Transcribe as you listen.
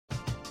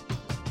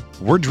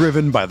We're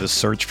driven by the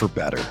search for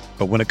better.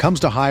 But when it comes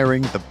to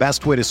hiring, the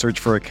best way to search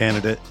for a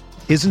candidate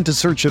isn't to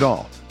search at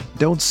all.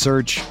 Don't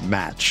search,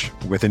 match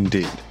with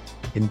Indeed.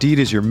 Indeed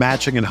is your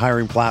matching and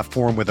hiring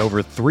platform with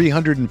over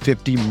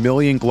 350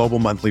 million global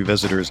monthly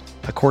visitors,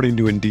 according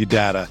to Indeed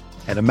data,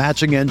 and a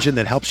matching engine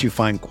that helps you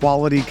find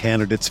quality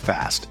candidates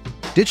fast.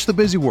 Ditch the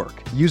busy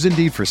work. Use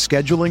Indeed for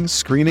scheduling,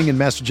 screening, and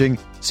messaging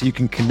so you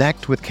can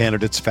connect with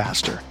candidates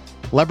faster.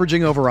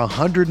 Leveraging over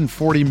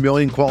 140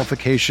 million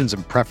qualifications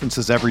and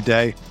preferences every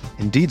day,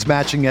 Indeed's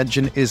matching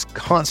engine is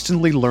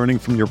constantly learning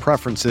from your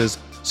preferences,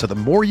 so the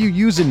more you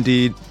use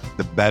Indeed,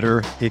 the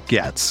better it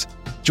gets.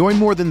 Join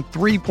more than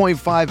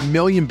 3.5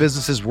 million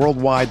businesses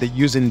worldwide that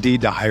use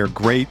Indeed to hire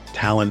great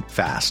talent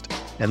fast.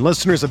 And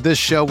listeners of this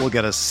show will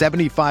get a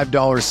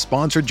 $75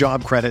 sponsored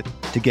job credit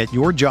to get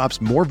your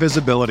jobs more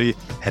visibility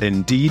at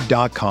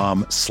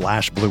Indeed.com/Blue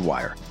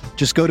Wire.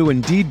 Just go to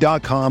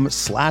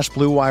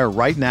Indeed.com/Blue Wire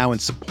right now and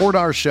support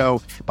our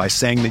show by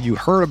saying that you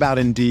heard about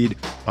Indeed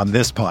on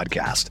this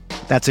podcast.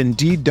 That's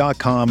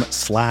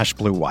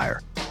Indeed.com/Blue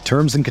Wire.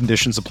 Terms and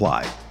conditions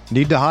apply.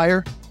 Need to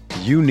hire?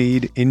 You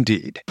need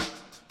Indeed.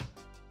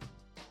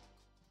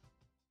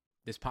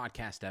 This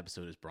podcast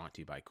episode is brought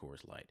to you by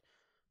Coors Light.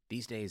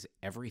 These days,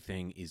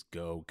 everything is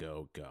go,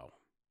 go, go.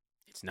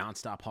 It's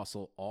nonstop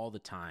hustle all the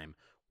time.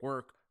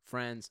 Work,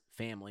 friends,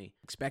 family,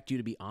 expect you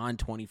to be on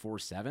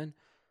 24/7.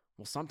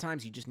 Well,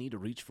 sometimes you just need to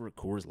reach for a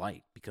Coors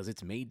Light because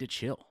it's made to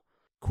chill.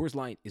 Coors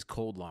Light is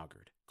cold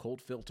lagered,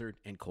 cold filtered,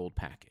 and cold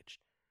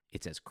packaged.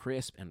 It's as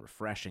crisp and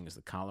refreshing as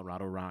the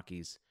Colorado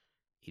Rockies.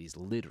 It is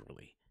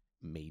literally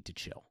made to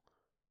chill.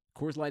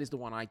 Coors Light is the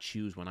one I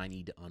choose when I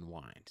need to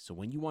unwind. So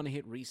when you want to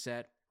hit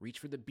reset, reach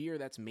for the beer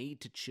that's made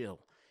to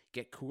chill.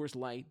 Get Coors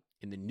Light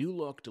in the new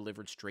look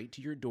delivered straight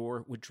to your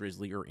door with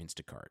Drizzly or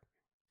Instacart.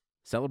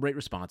 Celebrate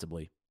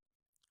responsibly.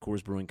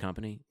 Coors Brewing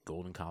Company,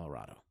 Golden,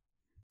 Colorado.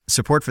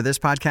 Support for this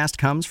podcast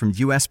comes from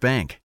U.S.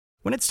 Bank.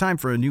 When it's time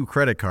for a new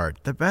credit card,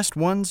 the best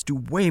ones do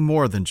way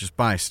more than just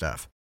buy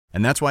stuff.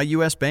 And that's why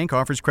U.S. Bank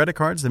offers credit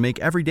cards that make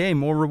every day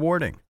more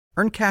rewarding.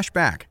 Earn cash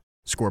back,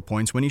 score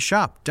points when you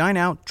shop, dine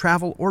out,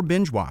 travel, or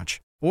binge watch,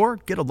 or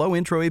get a low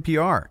intro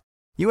APR.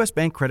 U.S.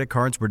 Bank credit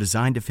cards were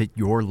designed to fit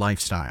your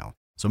lifestyle.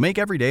 So make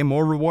every day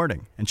more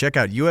rewarding and check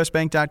out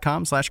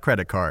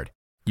usbank.com/credit card.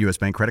 U.S.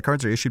 Bank credit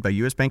cards are issued by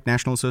U.S. Bank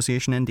National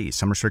Association ND.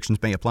 Some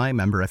restrictions may apply.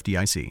 Member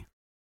FDIC.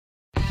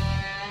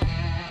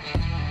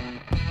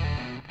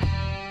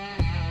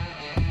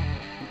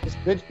 This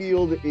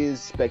midfield is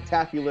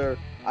spectacular.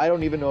 I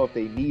don't even know if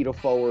they need a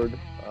forward.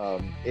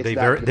 They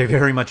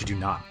very much do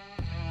not.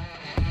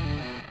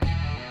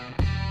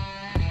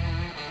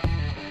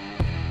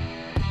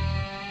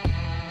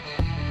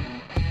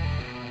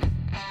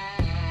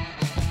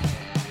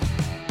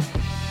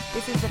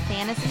 This is the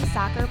Fantasy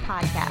Soccer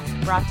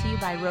Podcast, brought to you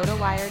by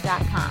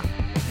RotoWire.com,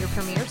 your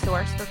premier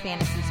source for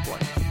fantasy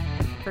sports.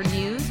 For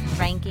news,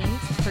 rankings,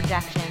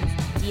 projections,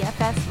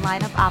 DFS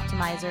lineup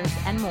optimizers,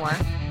 and more,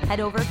 head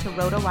over to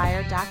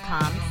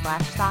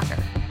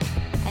RotoWire.com/soccer.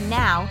 And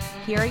now,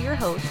 here are your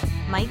hosts,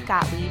 Mike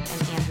Gottlieb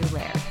and Andrew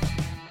Laird.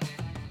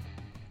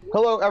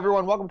 Hello,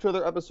 everyone. Welcome to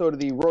another episode of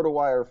the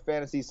RotoWire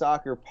Fantasy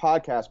Soccer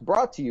Podcast,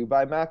 brought to you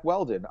by Mack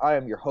Weldon. I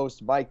am your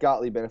host, Mike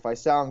Gottlieb, and if I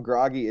sound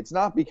groggy, it's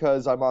not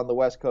because I'm on the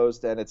West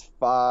Coast and it's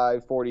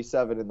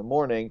 5:47 in the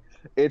morning.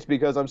 It's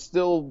because I'm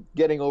still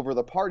getting over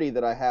the party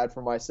that I had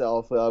for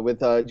myself with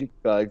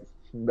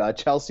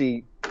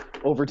Chelsea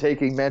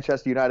overtaking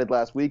Manchester United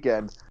last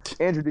weekend.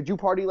 Andrew, did you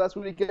party last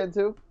weekend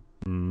too?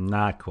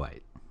 Not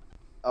quite.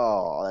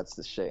 Oh, that's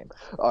the shame.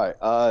 All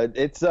right.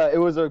 It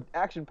was an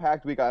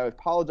action-packed week. I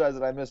apologize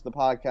that I missed the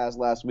podcast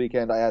last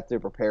weekend. I had to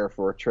prepare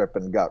for a trip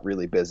and got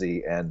really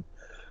busy. And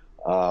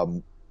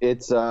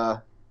it's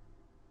good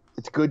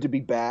to be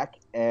back.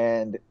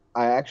 And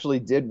I actually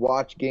did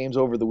watch games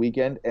over the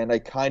weekend, and I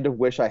kind of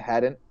wish I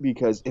hadn't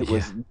because it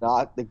was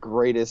not the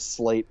greatest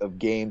slate of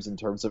games in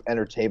terms of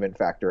entertainment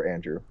factor,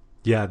 Andrew.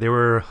 Yeah, there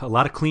were a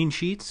lot of clean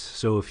sheets.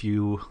 So if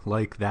you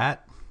like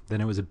that, then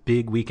it was a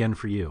big weekend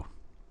for you.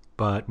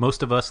 But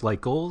most of us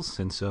like goals,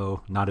 and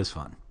so not as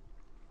fun.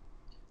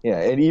 Yeah,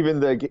 and even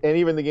the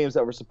games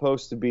that were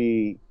supposed to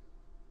be,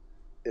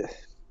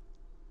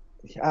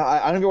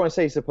 I don't even want to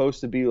say supposed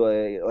to be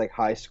like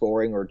high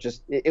scoring or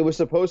just it was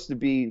supposed to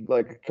be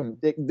like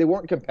they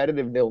weren't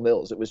competitive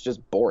 0-0s. It was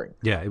just boring.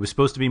 Yeah, it was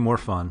supposed to be more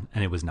fun,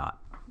 and it was not.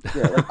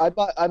 Yeah,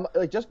 I'm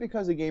like just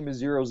because a game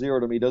is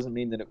 0-0 to me doesn't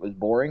mean that it was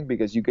boring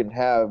because you can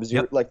have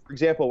zero. Yep. Like for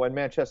example, when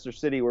Manchester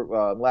City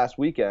were last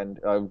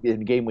weekend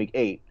in game week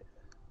 8.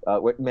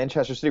 When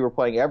Manchester City were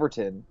playing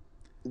Everton,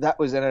 that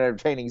was an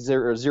entertaining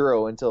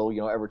 0-0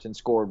 until Everton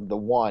scored the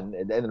 1,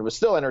 and it was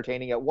still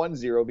entertaining at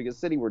 1-0 because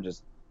City were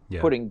just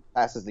putting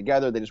passes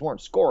together. They just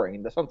weren't scoring,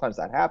 and sometimes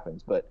that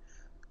happens, but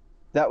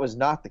that was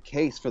not the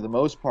case for the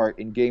most part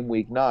in game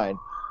week 9.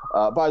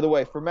 By the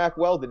way, for Mack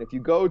Weldon, if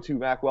you go to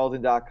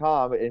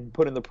MackWeldon.com and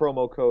put in the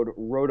promo code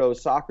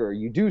RotoSoccer,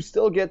 you do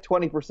still get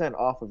 20%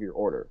 off of your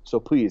order. So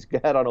please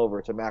head on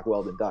over to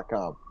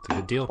MackWeldon.com. It's a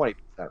good deal. 20%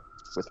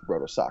 with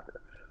RotoSoccer.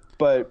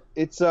 But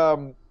it's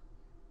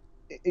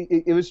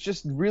it was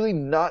just really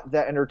not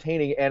that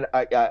entertaining. And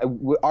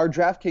our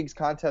DraftKings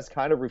contest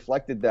kind of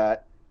reflected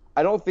that.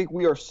 I don't think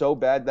we are so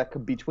bad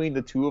that between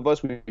the two of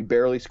us, we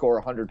barely score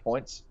 100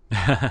 points.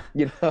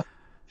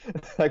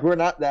 Like, we're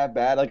not that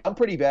bad. Like, I'm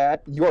pretty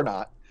bad. You're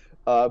not.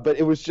 But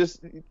it was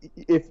just,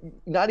 if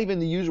not even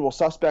the usual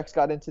suspects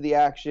got into the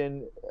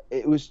action,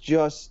 it was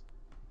just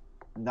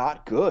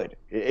not good.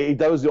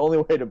 That was the only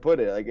way to put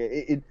it. Like,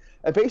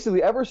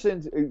 basically, ever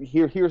since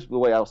here's the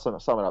way I'll sum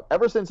it up.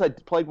 Ever since I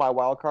played my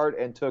wild card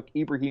and took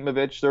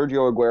Ibrahimovic,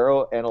 Sergio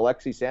Aguero, and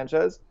Alexis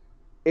Sanchez,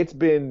 it's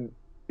been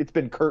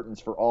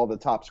curtains for all the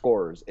top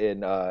scorers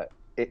in the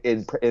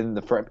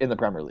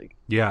Premier League.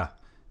 Yeah,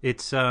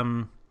 it's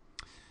I'm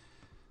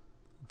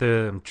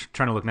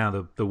trying to look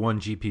now. The one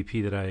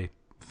GPP that I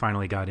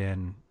finally got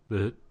in,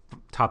 the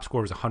top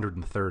score was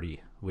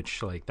 130,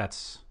 which, like,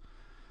 that's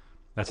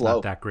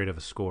not that great of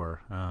a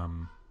score.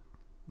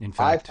 In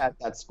fact, I've had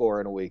that score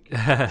in a week.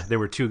 There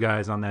were two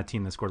guys on that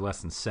team that scored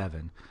less than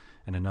 7,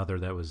 and another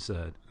that was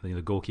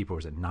the goalkeeper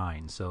was at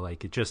 9. So,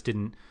 like, it just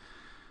didn't.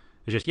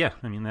 It's just, yeah,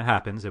 I mean, that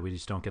happens, that we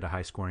just don't get a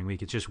high scoring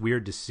week. It's just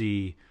weird to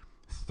see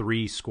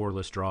 3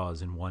 scoreless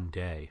draws in one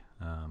day.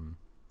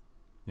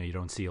 You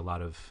don't see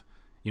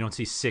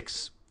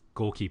 6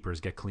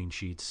 goalkeepers get clean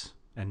sheets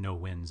and no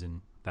wins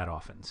in that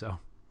often. So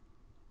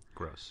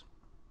gross.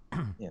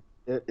 Yeah.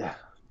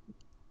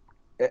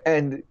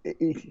 And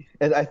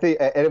I think,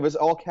 and it was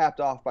all capped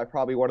off by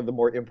probably one of the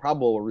more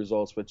improbable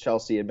results with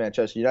Chelsea and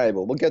Manchester United.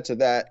 But we'll get to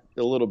that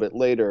a little bit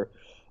later.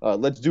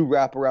 Let's do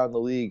wrap around the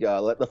league.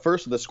 The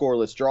first of the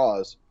scoreless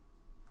draws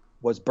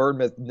was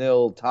Bournemouth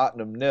 0,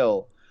 Tottenham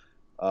 0.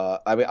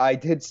 I mean, I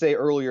did say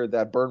earlier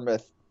that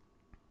Bournemouth,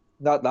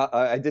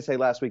 I did say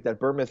last week that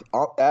Bournemouth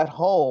at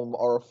home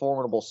are a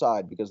formidable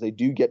side because they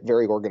do get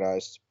very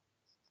organized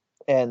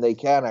and they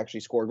can actually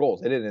score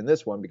goals. They didn't in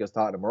this one because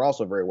Tottenham are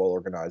also very well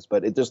organized,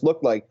 but it just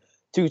looked like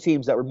two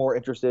teams that were more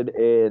interested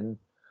in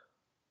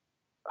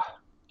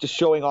just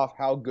showing off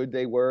how good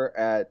they were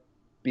at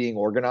being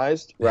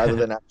organized rather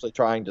than actually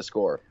trying to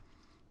score.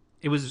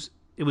 It was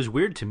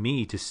weird to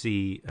me to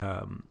see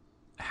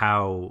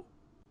how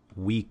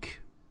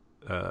weak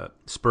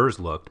Spurs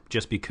looked,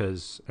 just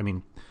because, I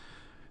mean,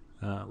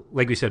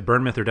 like we said,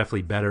 Bournemouth are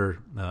definitely better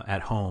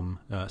at home.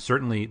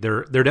 Certainly,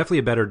 they're definitely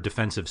a better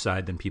defensive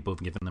side than people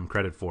have given them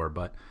credit for.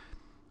 But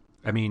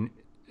I mean,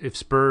 if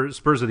Spurs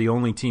are the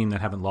only team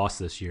that haven't lost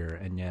this year,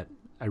 and yet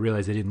I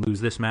realize they didn't lose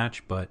this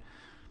match, but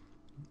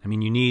I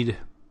mean, you need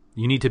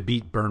to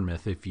beat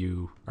Bournemouth if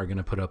you are going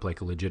to put up like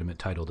a legitimate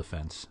title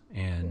defense.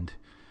 And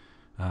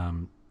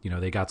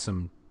they got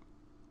some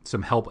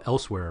help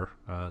elsewhere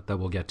that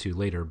we'll get to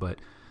later. But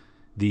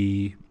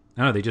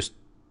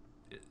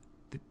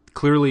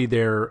clearly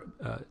their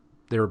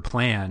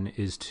plan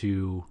is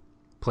to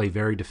play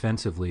very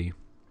defensively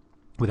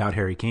without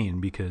Harry Kane,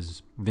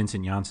 because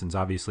Vincent Janssen's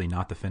obviously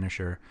not the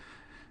finisher,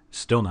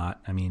 still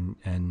not. I mean,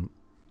 and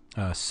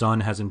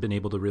Son hasn't been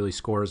able to really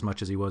score as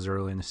much as he was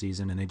early in the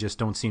season, and they just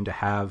don't seem to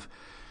have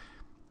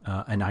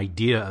an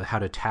idea of how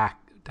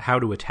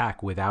to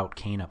attack without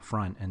Kane up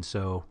front. And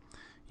so,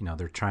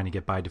 they're trying to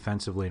get by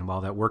defensively, and while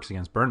that works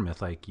against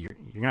Bournemouth, like, you're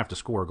gonna have to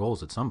score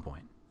goals at some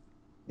point.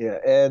 Yeah,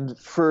 and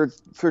for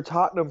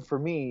Tottenham, for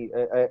me,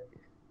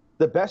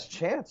 the best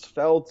chance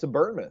fell to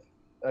Bournemouth.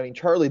 I mean,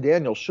 Charlie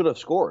Daniels should have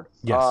scored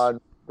on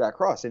that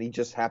cross, and he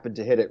just happened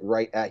to hit it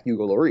right at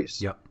Hugo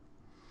Lloris. Yep.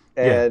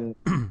 And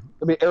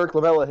I mean, Eric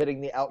Lamela hitting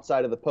the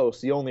outside of the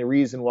post. The only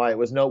reason why it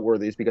was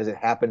noteworthy is because it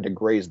happened to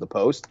graze the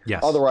post.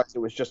 Yes. Otherwise, it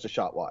was just a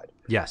shot wide.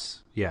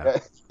 Yes. Yeah.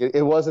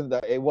 It wasn't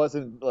that. It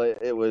wasn't like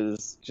it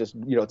was just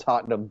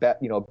Tottenham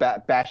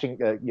bashing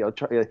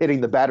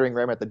hitting the battering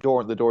ram at the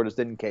door, and the door just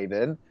didn't cave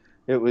in.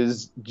 It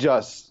was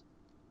just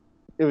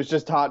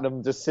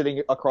Tottenham just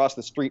sitting across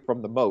the street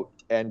from the moat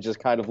and just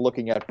kind of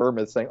looking at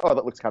Bournemouth saying, "Oh,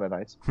 that looks kind of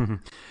nice."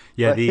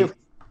 Yeah,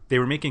 they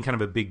were making kind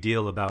of a big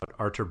deal about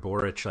Artur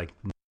Boric like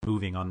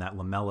moving on that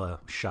Lamela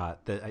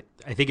shot that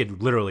I think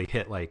it literally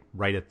hit like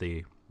right at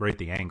the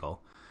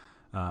angle,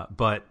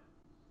 but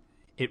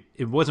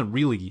it wasn't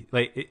really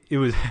like it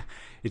was.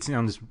 It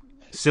sounds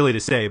silly to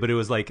say, but it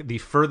was like the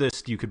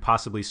furthest you could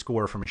possibly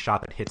score from a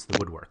shot that hits the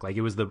woodwork. Like,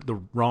 it was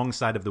the wrong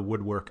side of the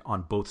woodwork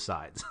on both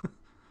sides.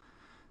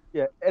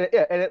 And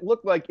it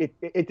looked like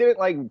it didn't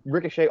like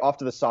ricochet off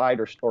to the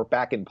side or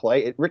back in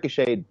play. It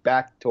ricocheted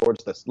back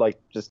towards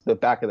just the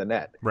back of the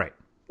net. Right.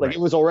 It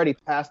was already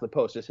past the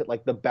post. Just hit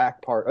like the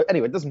back part.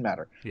 Anyway, it doesn't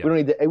matter. Yeah.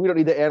 We don't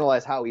need to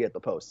analyze how he hit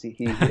the post. He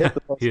hit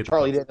the post.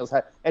 Charlie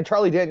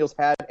Daniels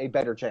had a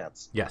better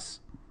chance. Yes.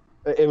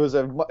 It was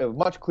a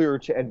much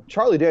clearer and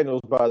Charlie Daniels,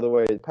 by the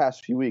way, the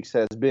past few weeks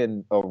has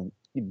been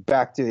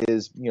back to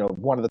his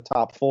one of the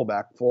top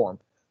fullback form,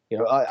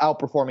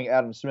 outperforming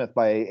Adam Smith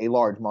by a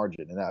large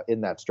margin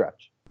in that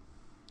stretch.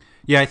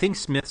 Yeah, I think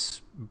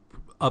Smith's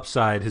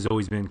upside has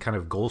always been kind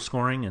of goal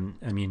scoring, and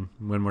I mean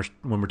when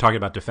we're talking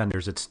about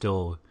defenders, it's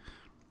still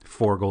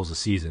 4 goals a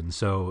season.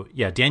 So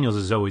yeah, Daniels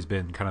has always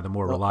been kind of the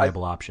more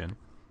reliable option.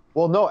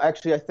 Well, no,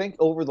 actually, I think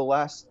over the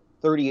last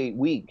 38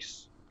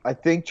 weeks. I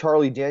think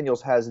Charlie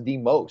Daniels has the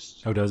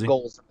most does he?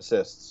 goals and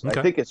assists. Okay.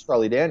 I think it's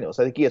Charlie Daniels.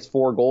 I think he has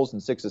 4 goals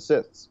and 6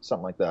 assists,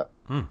 something like that.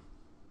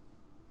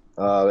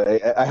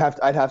 I'd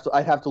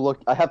have to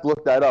look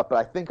that up, but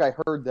I think I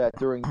heard that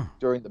during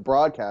the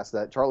broadcast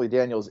that Charlie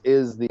Daniels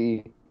is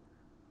the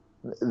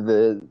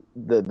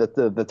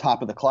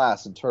top of the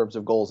class in terms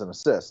of goals and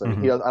assists. I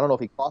mean, I don't know if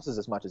he crosses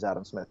as much as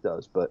Adam Smith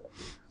does, but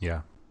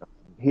yeah,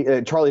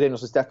 Charlie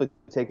Daniels is definitely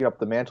taking up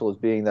the mantle as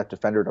being that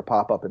defender to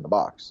pop up in the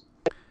box.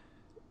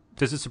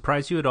 Does it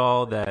surprise you at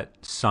all that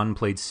Son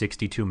played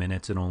 62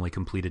 minutes and only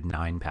completed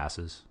 9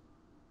 passes?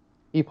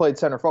 He played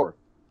center forward.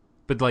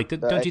 But like,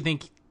 don't you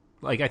think?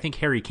 Like, I think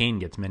Harry Kane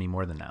gets many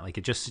more than that. Like,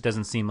 it just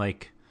doesn't seem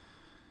like.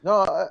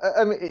 No,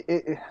 I mean,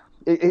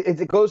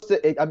 it goes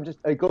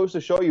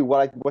to show you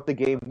what the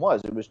game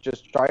was. It was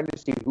just trying to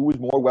see who was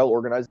more well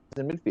organized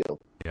in midfield.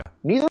 Yeah.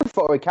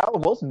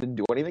 Callum Wilson didn't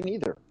do anything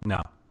either.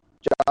 No.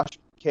 Josh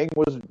King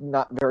was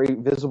not very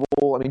visible.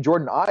 I mean,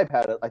 Jordan Ibe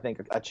had, I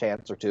think, a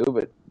chance or two,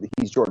 but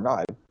he's Jordan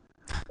Ibe.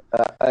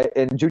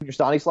 And Junior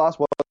Stanislas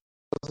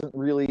wasn't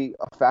really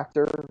a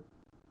factor.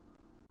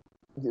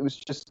 It was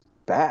just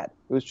bad.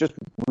 It was just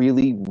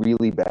really,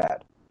 really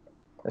bad.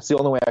 That's the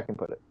only way I can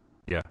put it.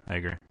 Yeah, I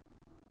agree.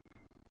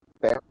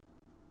 Fair?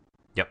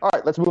 Yep. All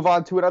right, let's move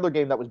on to another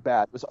game that was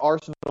bad. It was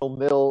Arsenal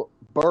 0,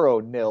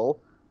 Borough 0.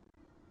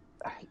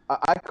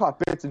 I caught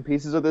bits and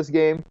pieces of this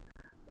game.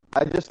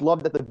 I just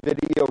love that the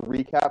video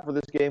recap for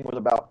this game was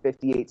about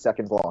 58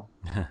 seconds long.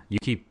 You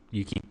keep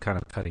kind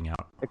of cutting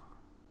out.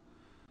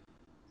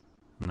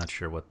 I'm not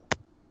sure what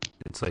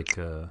it's like.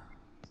 I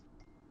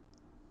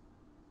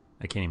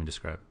can't even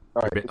describe it.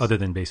 All right, other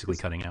than basically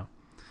cutting out.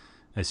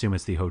 I assume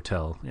it's the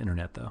hotel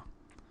internet, though.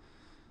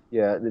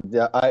 Yeah,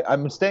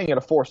 I'm staying at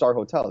a 4-star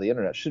hotel. The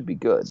internet should be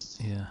good.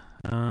 Yeah,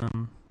 that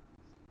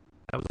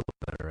was a little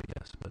better, I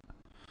guess.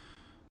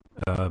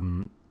 But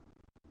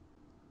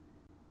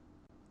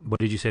what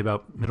did you say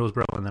about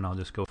Middlesbrough? And then I'll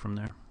just go from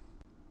there.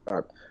 All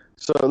right,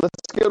 so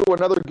let's go to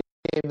another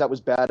game that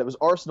was bad. It was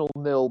Arsenal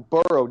 0,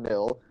 Borough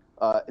 0.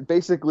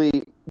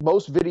 Basically,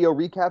 most video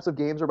recaps of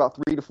games are about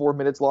 3 to 4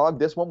 minutes long.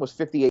 This one was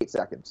 58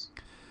 seconds.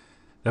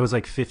 That was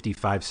like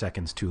 55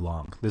 seconds too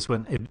long. This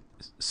one,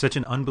 such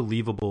an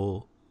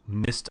unbelievable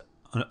missed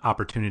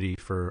opportunity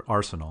for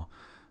Arsenal.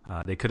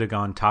 They could have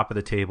gone top of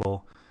the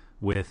table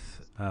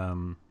with,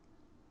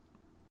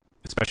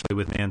 especially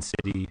with Man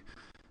City,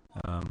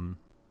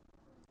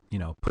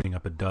 putting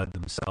up a dud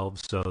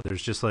themselves. So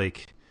there's just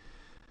like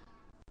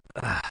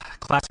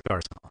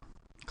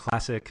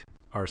classic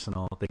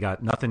Arsenal. They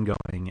got nothing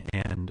going,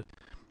 and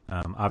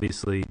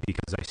obviously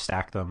because I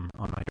stacked them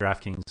on my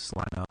DraftKings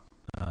lineup,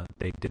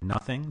 they did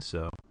nothing.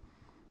 So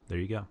there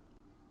you go.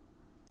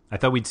 I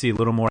thought we'd see a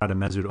little more out of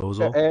Mesut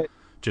Ozil,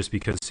 just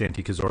because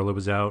Santi Cazorla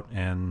was out,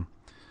 and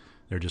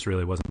there just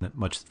really wasn't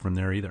much from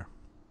there either.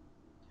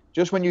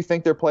 Just when you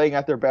think they're playing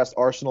at their best,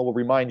 Arsenal will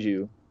remind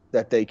you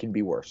that they can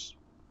be worse.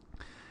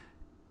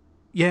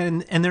 Yeah,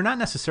 and they're not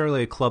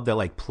necessarily a club that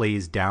like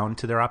plays down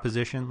to their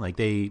opposition. Like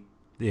they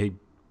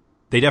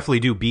definitely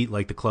do beat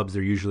like the clubs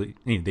they usually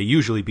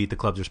beat the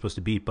clubs they're supposed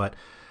to beat. But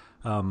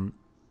I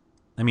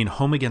mean,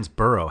 home against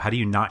Borough, how do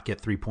you not get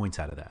 3 points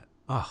out of that?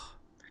 Ugh.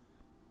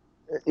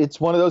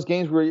 It's one of those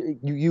games where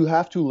you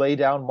have to lay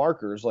down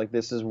markers like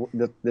this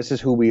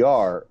is who we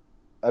are.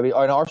 I mean,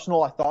 in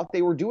Arsenal, I thought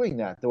they were doing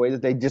that the way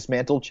that they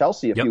dismantled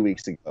Chelsea a few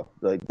weeks ago.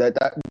 Like that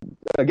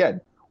again,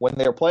 when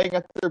they're playing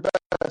at their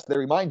best, they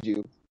remind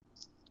you,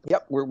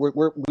 yep,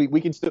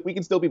 we can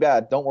still be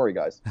bad. Don't worry,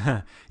 guys.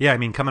 Yeah, I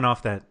mean, coming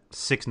off that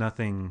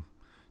 6-0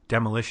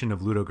 demolition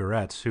of Ludo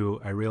Goretz,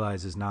 who I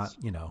realize is not,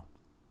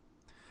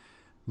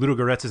 Ludo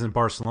Goretz isn't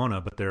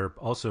Barcelona, but they're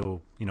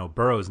also,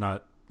 Borough's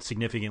not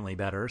significantly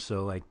better.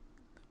 So like,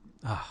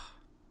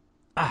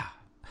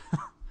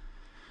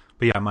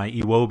 But yeah, my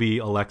Iwobi,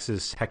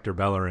 Alexis, Hector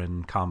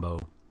Bellerin combo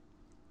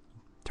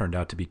turned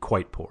out to be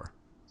quite poor.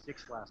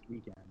 6 last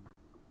weekend.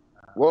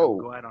 Whoa.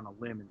 I'll go out on a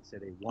limb and say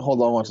they won.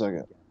 Hold on one second.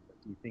 Weekend.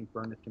 Do you think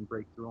Bournemouth can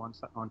break through on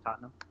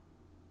Tottenham?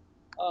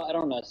 I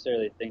don't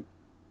necessarily think.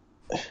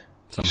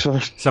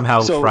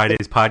 Somehow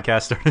Friday's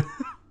podcast started.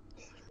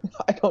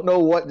 I don't know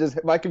what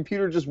my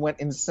computer just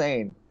went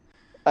insane.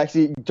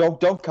 Actually,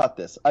 don't cut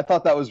this. I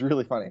thought that was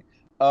really funny.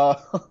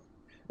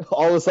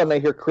 All of a sudden, I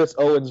hear Chris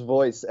Owen's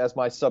voice as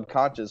my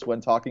subconscious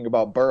when talking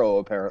about Borough,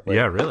 apparently.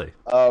 Yeah, really.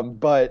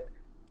 But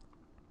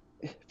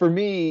for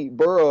me,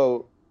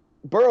 Borough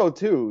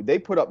too, they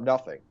put up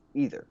nothing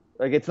either.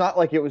 Like, it's not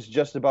like it was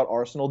just about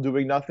Arsenal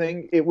doing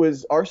nothing. It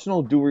was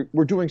Arsenal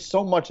were doing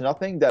so much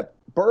nothing that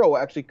Borough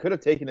actually could have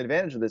taken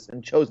advantage of this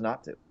and chose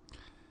not to.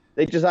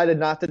 They decided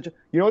not to.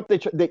 You know what? They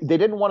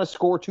didn't want to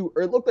score too.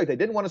 Or it looked like they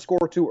didn't want to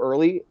score too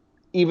early,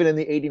 even in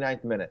the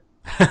 89th minute.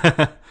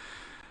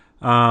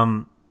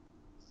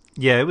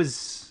 Yeah, it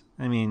was.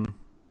 I mean,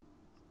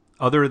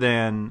 other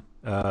than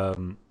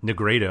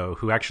Negredo,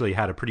 who actually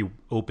had a pretty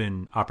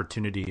open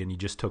opportunity, and he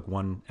just took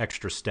one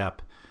extra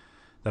step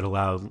that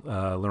allowed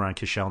Laurent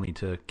Koscielny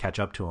to catch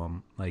up to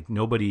him. Like,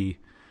 nobody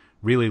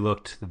really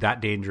looked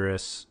that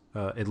dangerous,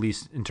 at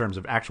least in terms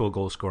of actual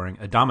goal scoring.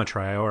 Adama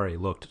Traore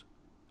looked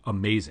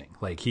amazing.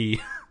 Like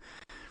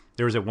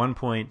there was at one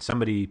point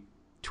somebody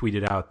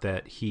tweeted out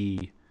that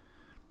he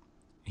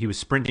was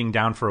sprinting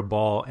down for a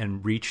ball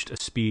and reached a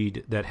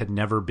speed that had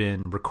never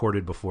been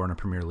recorded before in a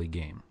Premier League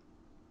game.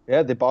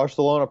 Yeah, the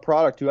Barcelona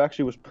product who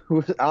actually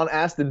was on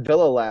Aston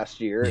Villa last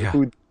year. Yeah.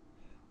 Who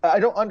I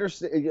don't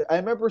understand. I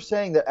remember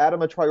saying that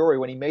Adama Traore,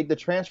 when he made the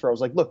transfer, I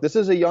was like, look, this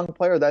is a young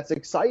player that's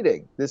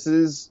exciting. This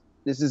is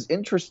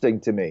interesting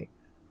to me.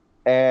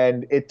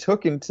 And it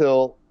took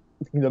until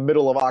the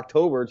middle of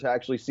October to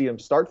actually see him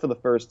start for the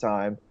first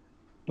time.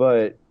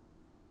 But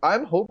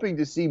I'm hoping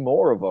to see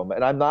more of him,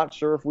 and I'm not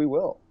sure if we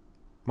will.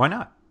 Why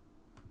not?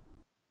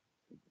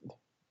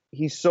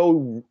 He's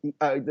so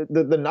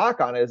the knock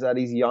on it is that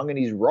he's young and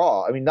he's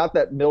raw. I mean, not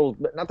that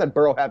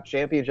Borough have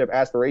championship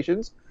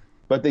aspirations,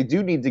 but they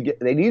do need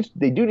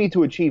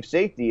to achieve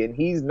safety, and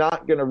he's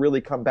not going to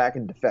really come back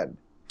and defend.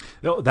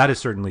 No, that is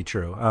certainly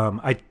true.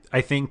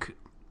 I think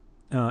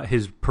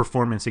his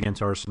performance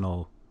against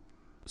Arsenal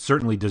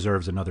certainly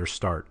deserves another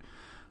start.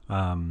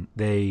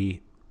 I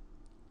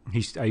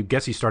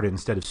guess he started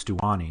instead of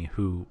Stuani,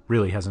 who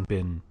really hasn't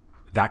been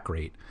that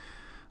great.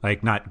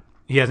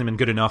 He hasn't been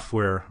good enough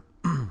where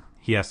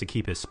he has to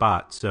keep his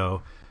spot.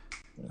 So,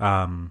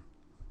 I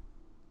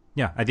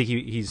think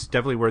he's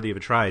definitely worthy of a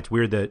try. It's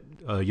weird that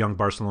a young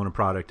Barcelona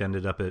product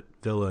ended up at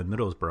Villa and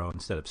Middlesbrough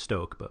instead of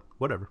Stoke, but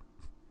whatever.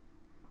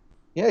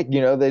 Yeah,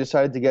 they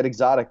decided to get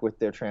exotic with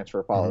their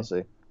transfer policy.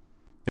 Mm-hmm.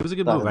 It was a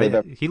good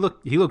move. He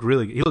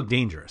looked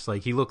dangerous.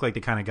 Like, he looked like the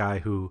kind of guy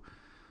who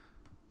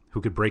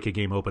could break a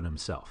game open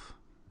himself,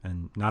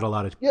 and not a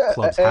lot of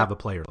clubs have a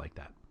player like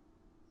that.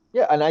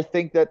 Yeah, and I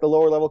think that the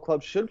lower level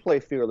clubs should play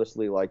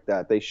fearlessly like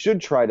that. They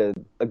should try to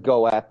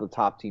go at the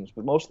top teams,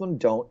 but most of them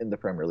don't in the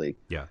Premier League.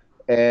 Yeah.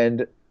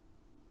 And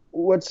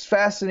what's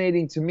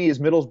fascinating to me is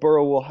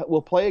Middlesbrough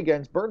will play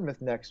against Bournemouth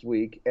next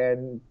week,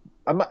 and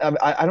I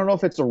don't know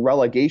if it's a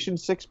relegation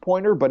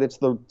 6-pointer, but it's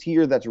the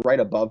tier that's right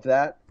above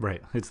that.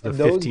 Right, it's the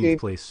 15th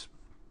place.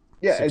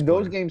 Yeah, and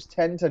those games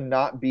tend to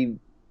not be.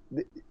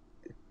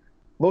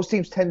 Most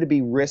teams tend to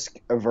be risk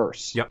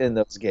averse in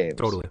those games.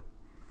 Totally.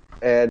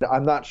 And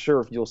I'm not sure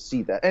if you'll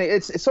see that. And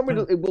it's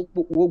something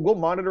we'll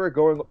monitor it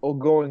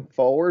going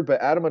forward.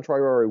 But Adama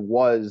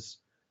Traore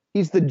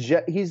he's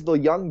the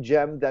young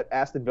gem that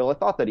Aston Villa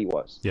thought that he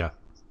was. Yeah.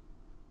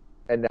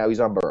 And now he's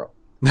on Borough.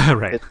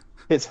 Right.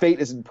 His fate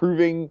is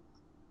improving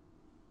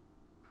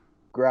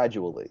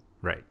gradually.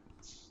 Right.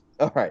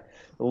 All right.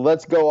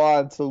 Let's go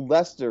on to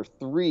Leicester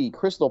 3,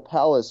 Crystal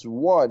Palace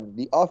 1.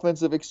 The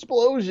offensive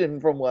explosion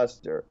from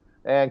Leicester.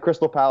 And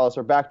Crystal Palace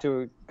are back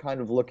to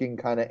kind of looking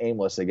kind of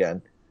aimless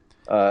again.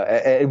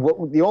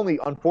 The only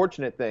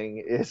unfortunate thing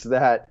is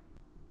that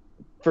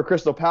for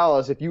Crystal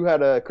Palace, if you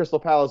had a Crystal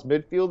Palace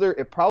midfielder,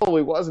 it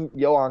probably wasn't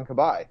Yohan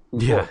Cabaye.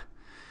 Yeah.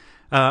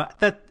 I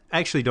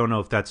actually don't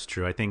know if that's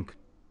true. I think,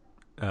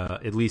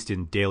 at least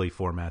in daily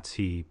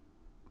formats,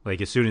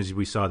 as soon as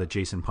we saw that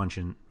Jason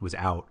Punchin was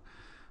out,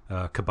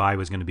 Cabaye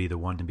was going to be the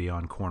one to be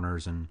on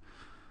corners and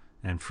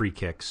free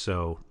kicks.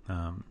 So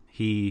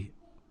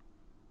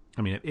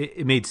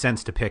it made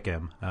sense to pick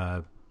him.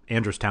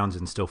 Andros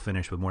Townsend still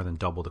finished with more than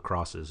double the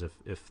crosses.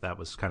 If that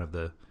was kind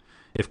of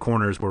if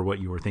corners were what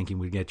you were thinking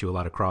would get you a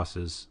lot of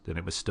crosses, then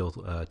it was still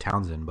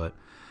Townsend. But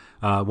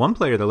one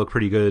player that looked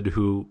pretty good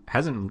who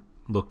hasn't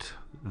looked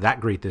that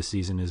great this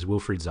season is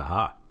Wilfried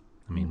Zaha.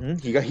 I mean,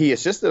 he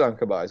assisted on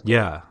Cabaye's goal.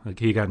 Yeah,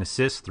 he got an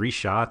assist, 3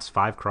 shots,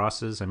 5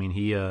 crosses. I mean,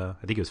 I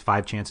think it was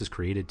 5 chances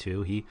created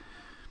too. He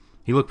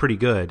looked pretty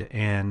good,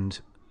 and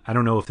I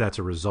don't know if that's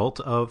a result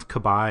of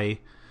Cabaye,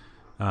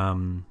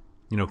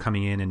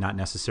 coming in and not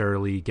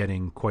necessarily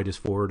getting quite as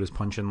forward as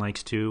Punchin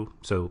likes to.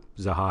 So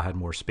Zaha had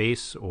more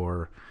space,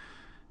 or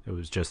it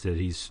was just that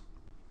he's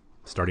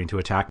starting to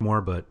attack more.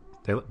 But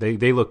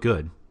they look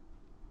good.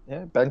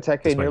 Yeah,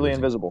 Benteke nearly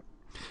invisible.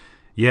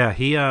 Yeah,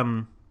 he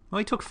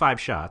took 5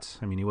 shots.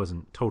 I mean, he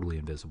wasn't totally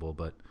invisible,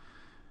 but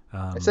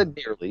I said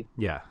nearly.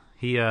 Yeah,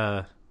 he's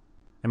a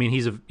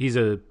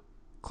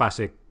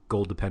classic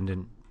goal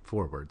dependent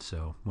forward.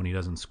 So when he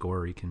doesn't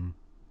score, he can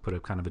put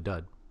up kind of a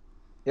dud.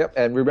 Yep,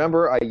 and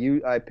remember,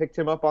 I picked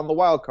him up on the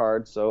wild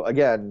card, so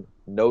again,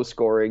 no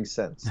scoring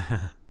since.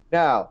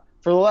 Now,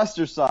 for the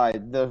Leicester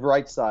side, the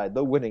right side,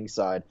 the winning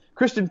side,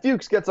 Christian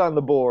Fuchs gets on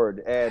the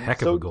board, and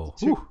heck of a goal.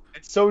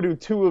 So do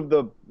two of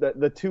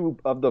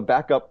the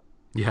backup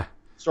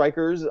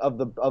strikers of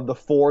the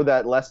 4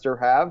 that Leicester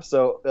have.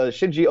 So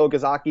Shinji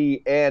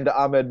Okazaki and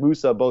Ahmed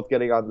Musa both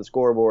getting on the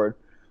scoreboard.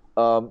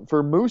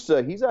 For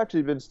Musa, he's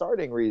actually been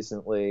starting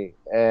recently,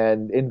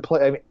 and in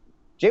play. I mean,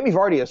 Jamie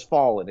Vardy has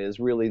fallen is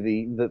really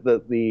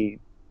the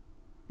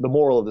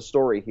moral of the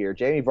story here.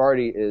 Jamie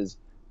Vardy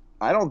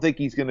I don't think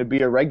he's going to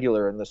be a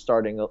regular in the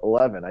starting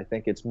 11. I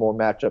think it's more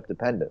matchup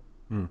dependent.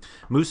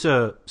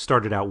 Musa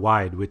started out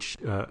wide, which,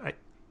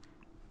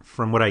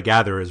 from what I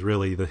gather, is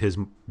really his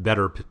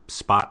better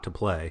spot to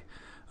play,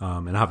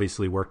 and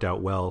obviously worked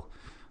out well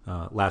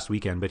last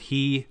weekend. But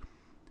I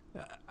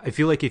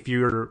feel like if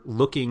you're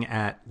looking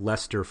at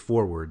Leicester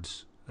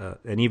forwards,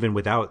 and even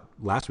without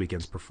last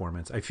weekend's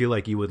performance, I feel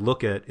like you would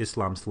look at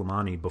Islam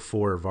Slimani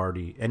before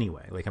Vardy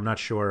anyway. Like, I'm not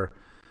sure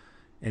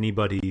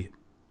anybody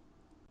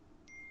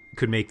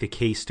could make the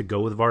case to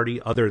go with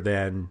Vardy other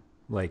than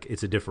like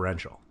it's a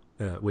differential,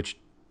 which,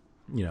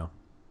 you know,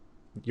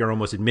 you're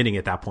almost admitting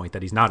at that point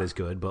that he's not as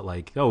good, but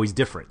like, oh, he's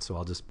different, so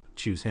I'll just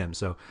choose him.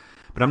 So,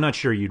 but I'm not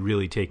sure you'd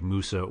really take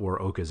Musa or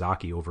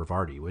Okazaki over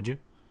Vardy, would you?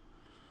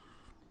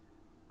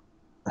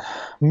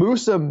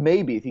 Musa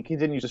maybe if he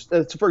continues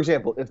to, for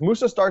example, if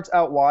Musa starts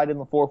out wide in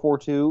the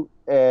 4-4-2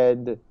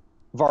 and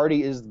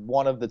Vardy is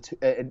one of the two,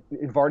 and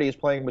Vardy is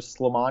playing with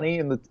Slimani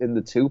in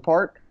the 2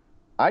 part,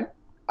 I'm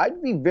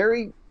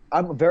very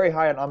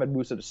high on Ahmed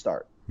Musa to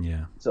start.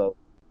 Yeah. So,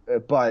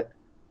 but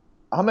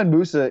Ahmed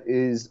Musa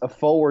is a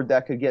forward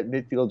that could get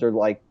midfielder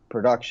like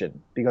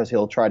production because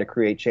he'll try to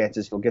create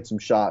chances, he'll get some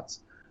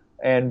shots,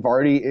 and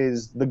Vardy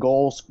is the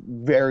goals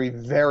very,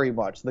 very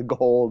much the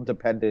goal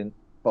dependent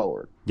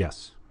forward.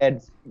 Yes.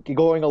 And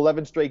going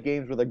 11 straight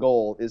games with a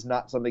goal is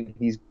not something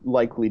he's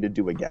likely to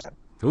do again.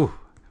 Ooh,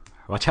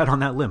 watch out on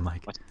that limb,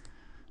 Mike.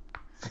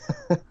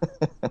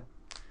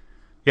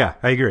 Yeah,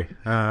 I agree.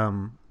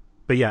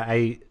 But yeah,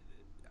 I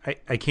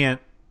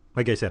can't,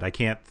 like I said, I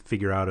can't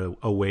figure out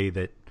a way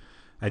that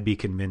I'd be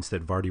convinced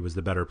that Vardy was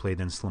the better play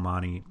than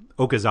Slimani.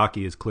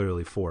 Okazaki is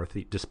clearly fourth,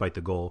 despite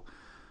the goal.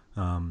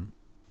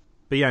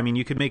 But yeah, I mean,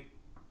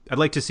 I'd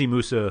like to see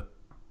Musa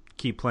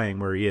keep playing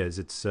where he is.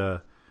 It's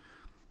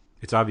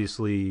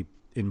obviously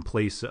in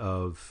place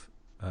of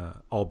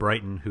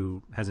Albrighton,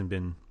 who hasn't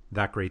been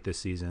that great this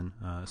season.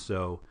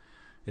 So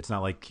it's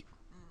not like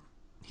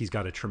he's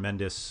got a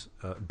tremendous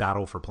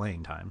battle for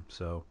playing time.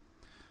 So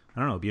I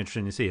don't know. It'd be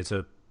interesting to see. It's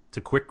a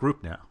quick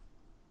group now.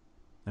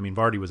 I mean,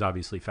 Vardy was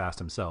obviously fast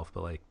himself,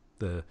 but like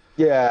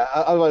yeah,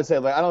 I was going to say,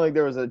 like, I don't think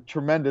there was a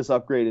tremendous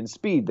upgrade in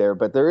speed there,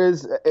 but there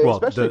is.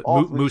 Especially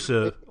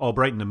Musa,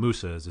 Albrighton to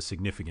Musa is a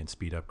significant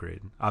speed upgrade.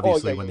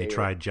 Obviously, when they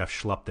tried Jeff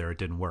Schlupp there, it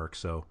didn't work.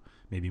 So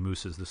maybe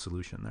Musa's the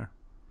solution there.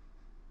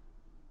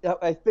 Yeah,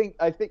 I think.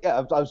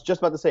 Yeah, I was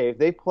just about to say, if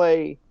they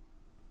play,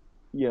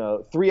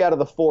 3 out of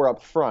the 4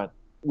 up front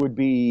would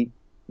be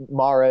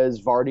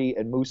Mahrez, Vardy,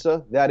 and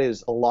Musa. That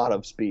is a lot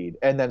of speed,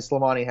 and then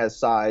Slimani has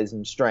size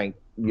and strength,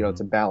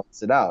 to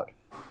balance it out.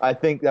 I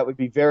think that would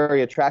be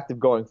very attractive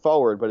going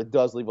forward, but it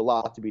does leave a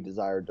lot to be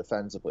desired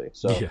defensively.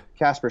 So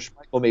Kasper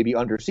Schmeichel may be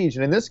under siege,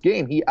 and in this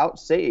game, he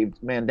outsaved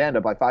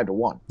Mandanda by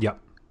 5-1. Yep.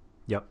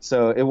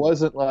 So it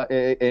wasn't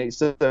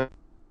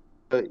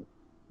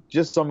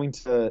just something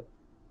to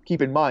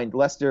keep in mind.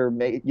 Leicester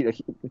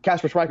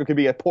Kasper Schmeichel could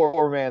be a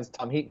poor man's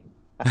Tom Heaton.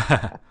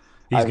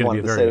 He's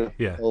going to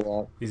be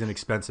he's an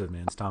expensive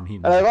man's Tom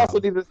Heaton. And I've also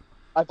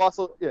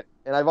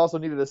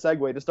needed a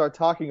segue to start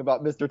talking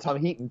about Mr. Tom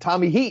Heaton.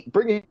 Tommy Heat,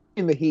 bringing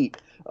in the heat.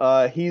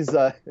 He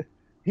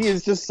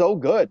is just so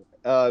good.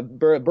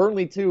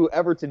 Burnley 2,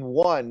 Everton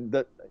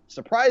 1.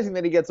 Surprising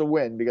that he gets a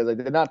win because I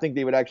did not think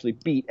they would actually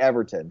beat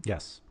Everton.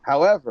 Yes.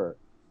 However,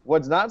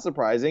 what's not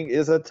surprising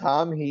is a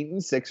Tom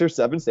Heaton 6 or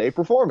 7 save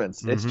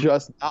performance. It's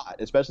just not,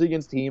 especially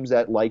against teams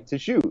that like to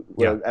shoot,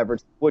 what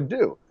Everton would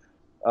do.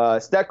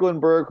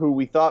 Stecklenburg, who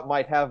we thought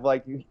might have,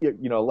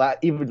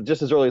 even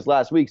just as early as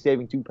last week,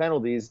 saving 2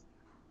 penalties,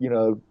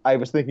 I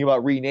was thinking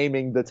about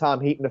renaming the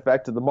Tom Heaton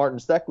effect to the Martin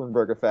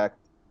Stecklenburg effect.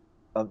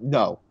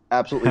 No,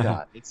 absolutely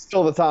not. It's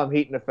still the Tom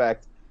Heaton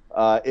effect.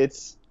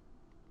 It's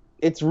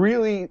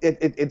really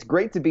it's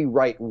great to be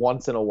right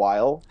once in a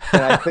while,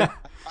 and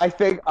I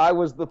think I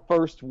was the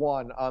first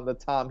one on the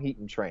Tom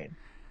Heaton train.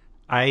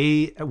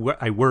 I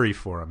worry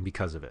for him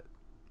because of it.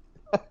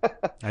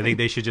 I think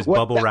they should just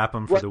bubble wrap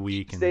him for the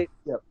week.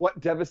 What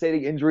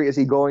devastating injury is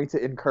he going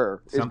to incur?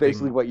 Is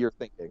basically what you're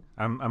thinking.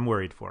 I'm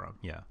worried for him.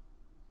 Yeah,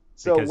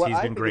 so because he's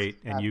been great,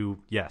 and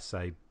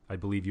I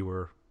believe you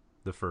were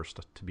the first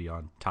to be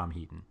on Tom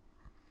Heaton.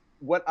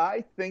 What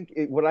I think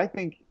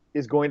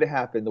is going to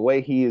happen, the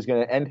way he is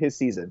going to end his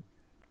season,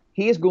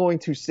 he is going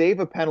to save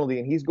a penalty,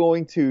 and he's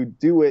going to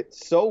do it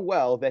so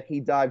well that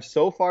he dives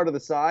so far to the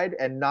side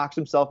and knocks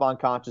himself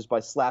unconscious by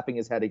slapping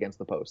his head against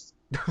the post.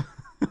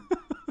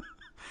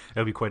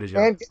 That'd be quite a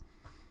job.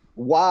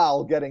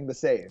 While getting the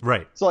save.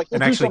 Right. So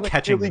and actually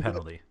catching the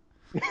penalty.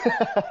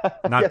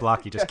 Not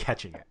blocking, just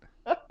catching it.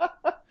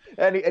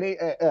 And he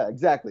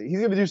exactly. He's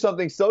going to do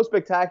something so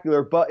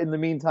spectacular, but in the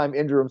meantime,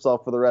 injure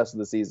himself for the rest of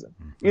the season.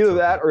 Either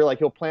that or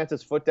he'll plant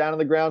his foot down on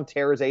the ground,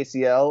 tear his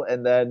ACL,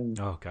 and then...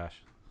 Oh, gosh.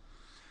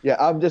 Yeah,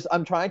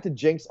 I'm trying to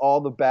jinx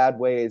all the bad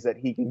ways that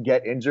he can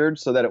get injured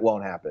so that it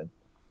won't happen.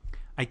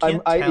 I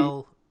can't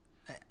tell...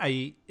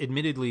 I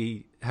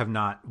admittedly have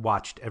not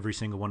watched every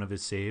single one of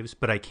his saves,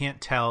 but I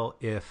can't tell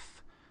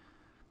if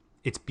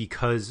it's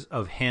because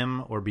of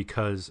him or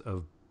because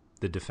of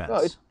the defense.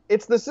 No,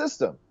 it's the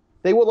system.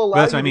 They will allow.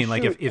 That's what I mean.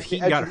 Like if he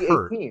got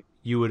hurt,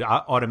 you would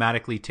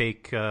automatically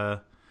take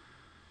what's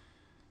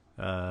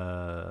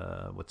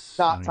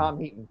not Tom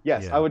Heaton.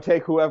 Yes, yeah. I would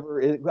take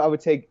whoever. I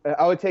would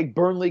take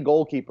Burnley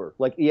goalkeeper,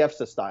 like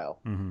Iefsa style.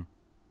 Mm-hmm.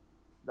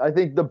 I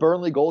think the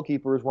Burnley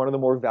goalkeeper is one of the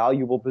more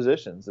valuable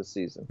positions this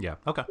season. Yeah.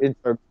 Okay.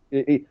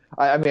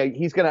 I mean,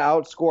 he's going to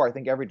outscore, I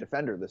think, every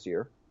defender this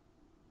year.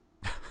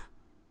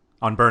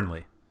 On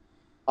Burnley.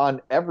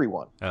 On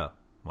everyone. Oh,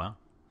 wow.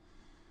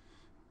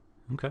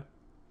 Okay.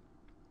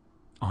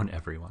 On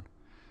everyone.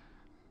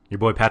 Your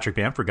boy Patrick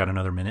Bamford got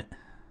another minute.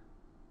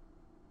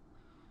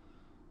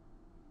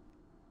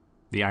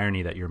 The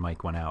irony that your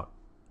mic went out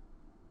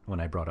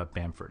when I brought up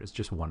Bamford is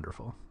just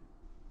wonderful.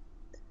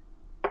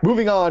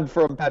 Moving on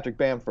from Patrick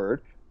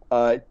Bamford,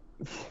 I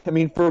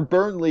mean, for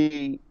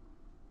Burnley,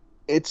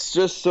 it's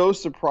just so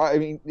surprising.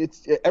 I mean,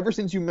 it's ever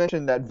since you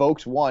mentioned that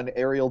Vokes won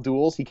aerial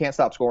duels, he can't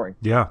stop scoring.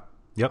 Yeah.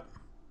 Yep.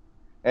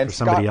 And for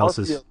somebody Scott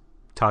else's Arfield,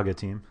 Taga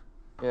team.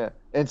 yeah,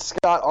 and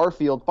Scott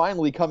Arfield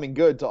finally coming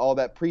good to all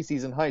that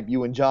preseason hype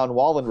you and John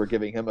Wallen were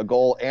giving him, a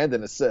goal and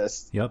an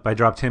assist. Yep, I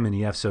dropped him in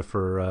EFSA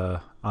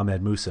for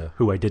Ahmed Musa,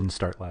 who I didn't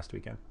start last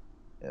weekend.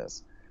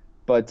 Yes.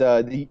 But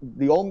the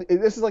only,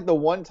 this is like the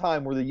one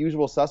time where the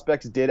usual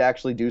suspects did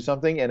actually do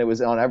something, and it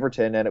was on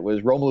Everton, and it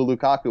was Romelu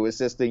Lukaku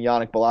assisting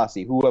Yannick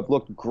Bolasie, who have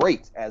looked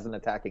great as an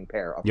attacking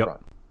pair up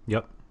front.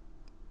 Yep.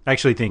 I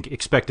actually think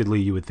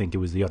expectedly you would think it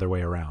was the other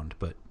way around,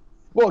 but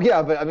well,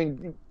 yeah, but I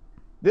mean,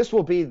 this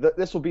will be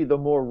the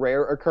more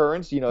rare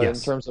occurrence, you know, yes.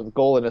 in terms of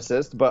goal and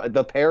assist. But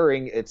the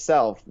pairing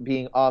itself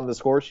being on the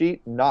score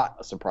sheet,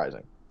 not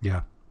surprising.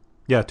 Yeah,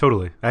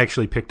 totally. I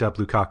actually picked up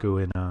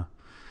Lukaku in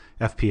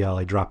FPL.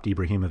 I dropped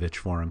Ibrahimovic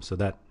for him, so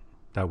that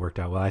worked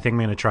out well. I think I'm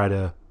going to try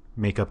to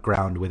make up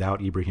ground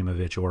without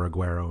Ibrahimovic or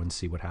Aguero and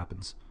see what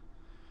happens.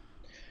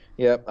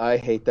 Yep, I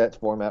hate that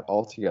format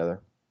altogether.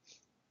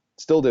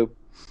 Still do,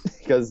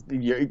 because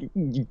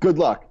good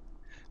luck.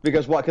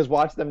 Because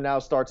watch them now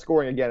start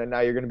scoring again, and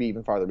now you're going to be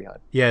even farther behind.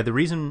 Yeah, the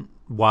reason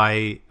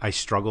why I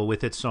struggle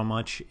with it so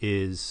much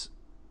is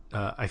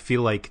I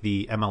feel like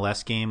the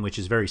MLS game, which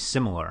is very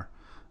similar,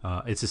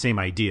 it's the same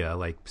idea,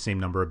 like same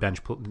number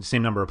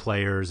of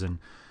players, and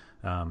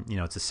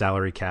it's a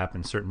salary cap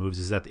and certain moves.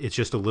 Is that it's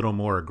just a little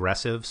more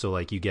aggressive. So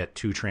like you get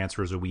 2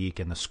 transfers a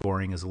week, and the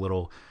scoring is a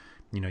little,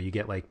 you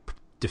get like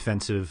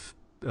defensive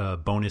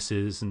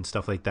bonuses and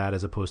stuff like that,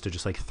 as opposed to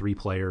just like 3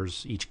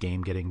 players each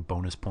game getting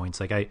bonus points.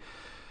 Like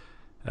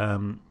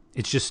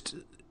it's just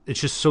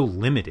so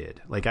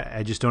limited. Like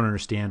I just don't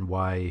understand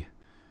why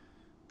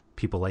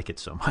people like it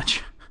so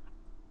much.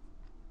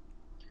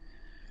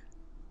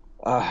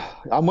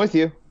 I'm with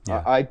you.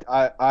 Yeah.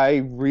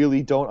 I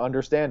really don't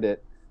understand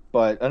it.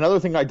 But another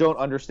thing I don't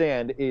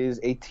understand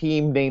is a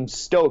team named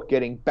Stoke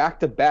getting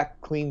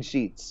back-to-back clean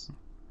sheets.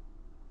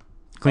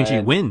 Clean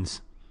sheet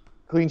wins.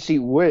 Clean sheet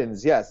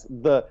wins, yes.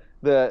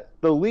 The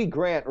Lee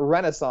Grant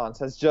renaissance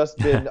has just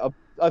been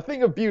a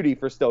thing of beauty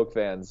for Stoke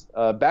fans.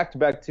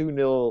 Back-to-back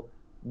 2-0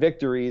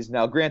 victories.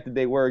 Now, granted,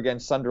 they were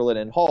against Sunderland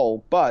and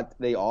Hull, but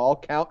they all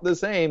count the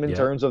same in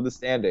terms of the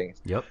standings.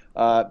 Yep.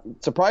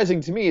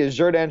 Surprising to me is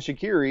Xherdan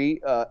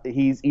Shaqiri.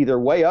 He's either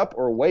way up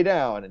or way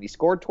down, and he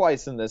scored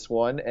twice in this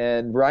one.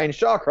 And Ryan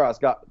Shawcross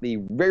got the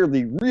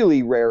really,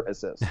 really rare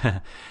assist.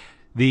 I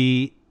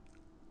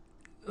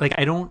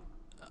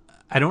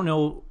don't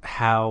know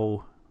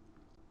how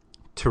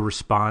to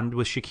respond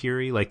with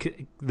Shaqiri.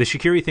 Like the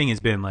Shaqiri thing has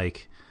been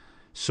like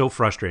so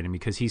frustrating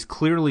because he's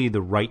clearly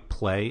the right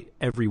play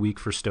every week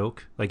for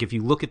Stoke. Like if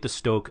you look at the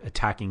Stoke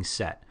attacking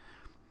set,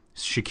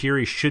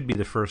 Shaqiri should be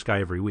the first guy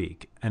every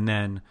week. And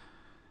then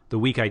the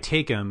week I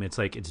take him, it's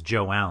like it's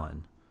Joe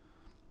Allen.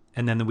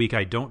 And then the week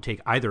I don't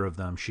take either of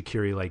them,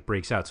 Shaqiri like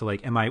breaks out. So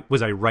like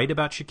was I right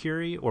about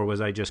Shaqiri, or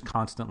was I just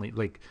constantly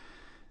like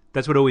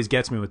that's what always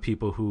gets me with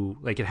people who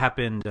like it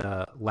happened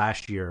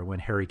last year when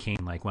Harry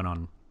Kane like went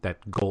on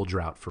that goal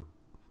drought for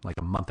like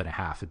a month and a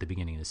half at the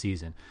beginning of the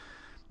season.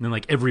 And then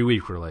like every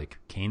week we're like,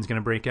 Kane's going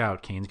to break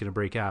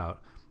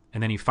out.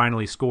 And then he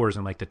finally scores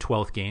in like the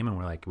 12th game. And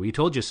we're like, we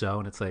told you so.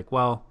 And it's like,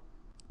 well,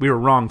 we were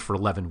wrong for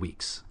 11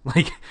 weeks.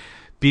 Like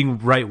being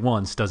right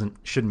once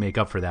shouldn't make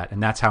up for that.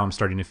 And that's how I'm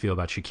starting to feel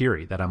about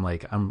Shaqiri, that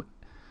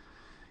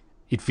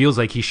it feels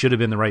like he should have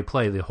been the right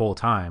play the whole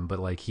time, but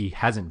like he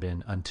hasn't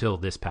been until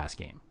this past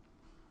game.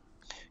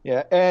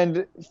 Yeah.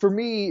 And for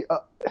me,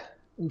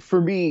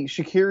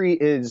 Shaqiri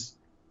is,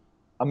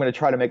 I'm going to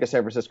try to make a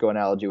San Francisco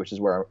analogy, which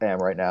is where I am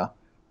right now.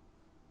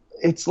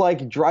 It's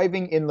like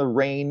driving in the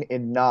rain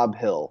in Nob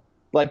Hill.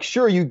 Like,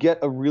 sure, you get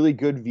a really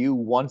good view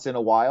once in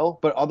a while,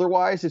 but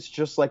otherwise it's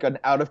just like an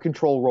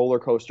out-of-control roller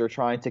coaster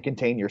trying to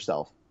contain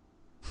yourself.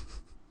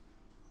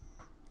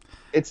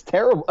 It's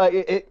terrible.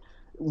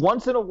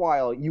 Once in a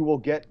while, you will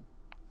get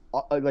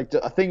like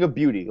a thing of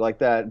beauty, like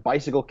that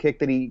bicycle kick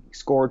that he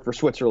scored for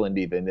Switzerland,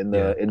 even in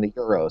the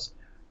Euros.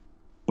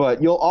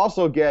 But you'll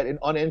also get an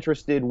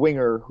uninterested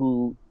winger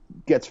who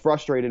gets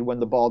frustrated when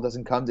the ball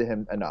doesn't come to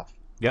him enough.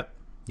 Yep.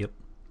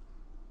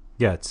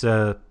 Yeah,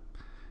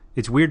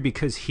 it's weird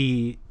because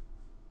he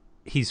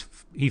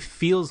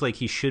feels like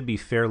he should be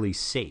fairly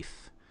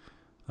safe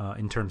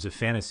in terms of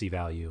fantasy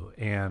value,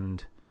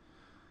 and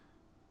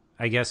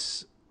I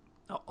guess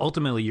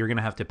ultimately you're going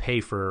to have to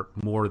pay for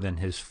more than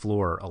his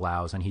floor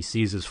allows, and he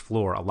sees his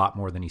floor a lot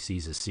more than he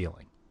sees his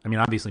ceiling. I mean,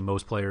 obviously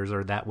most players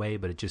are that way,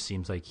 but it just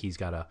seems like he's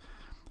got a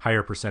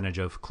higher percentage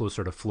of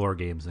closer to floor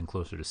games than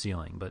closer to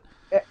ceiling. But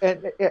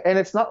and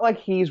it's not like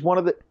he's one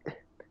of the.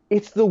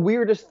 It's the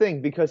weirdest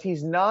thing because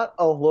he's not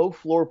a low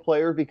floor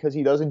player because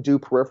he doesn't do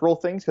peripheral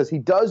things, because he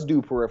does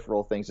do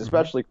peripheral things,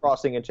 especially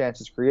crossing and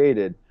chances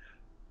created.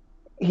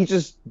 He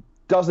just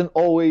doesn't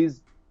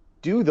always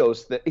do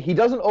those things. He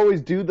doesn't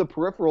always do the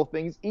peripheral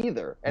things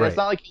either. And it's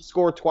Right. not like he'll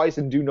score twice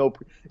and do no.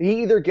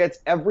 He either gets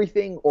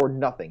everything or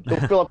nothing.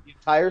 He'll fill up the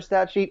entire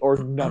stat sheet or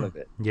none of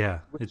it, Yeah,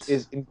 which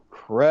is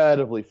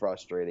incredibly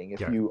frustrating if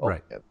Yeah, you own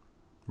right. him.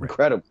 Right.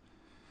 Incredible.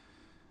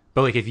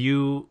 But like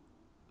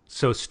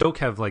so Stoke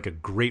have like a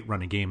great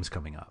run of games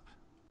coming up.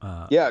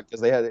 Yeah,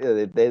 because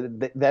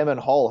them and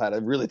Hull had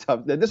a really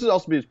tough. This is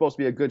also supposed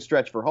to be a good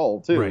stretch for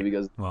Hull too, Right.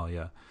 because Well,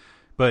 yeah,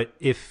 but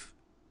if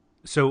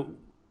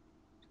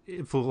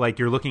like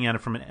you're looking at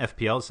it from an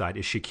FPL side,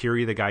 is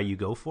Shaqiri the guy you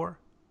go for?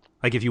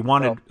 Like if you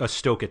wanted a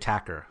Stoke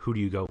attacker, who do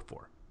you go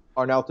for?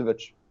 Arnautovic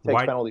takes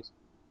Why- penalties.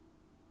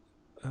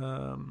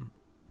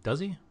 Does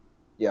he?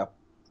 Yeah.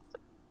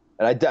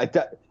 And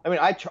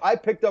I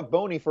picked up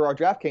Boney for our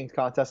DraftKings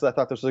contest. I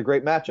thought this was a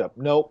great matchup.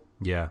 Nope.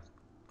 Yeah,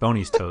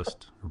 Boney's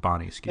toast or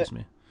Bonnie, excuse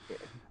me.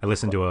 I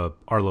listened to a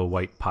Arlo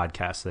White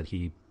podcast that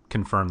he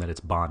confirmed that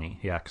it's Bonnie.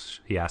 He asked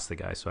the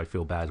guy, so I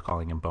feel bad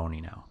calling him Boney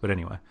now. But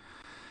anyway,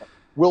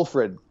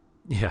 Wilfred.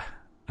 yeah.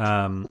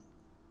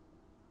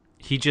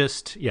 He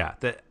just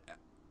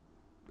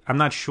I'm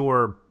not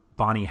sure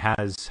Bonnie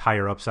has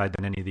higher upside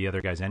than any of the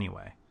other guys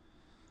anyway.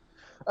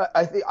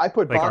 I think I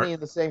put Like Bonnie in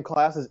the same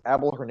class as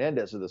Abel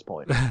Hernandez at this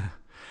point.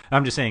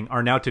 I'm just saying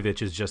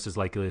Arnautovic is just as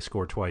likely to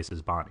score twice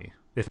as Bonnie,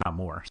 if not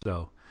more.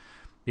 So,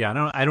 yeah,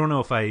 I don't know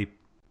if I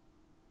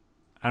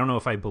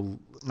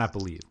not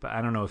believe, but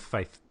I don't know if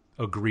I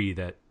agree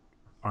that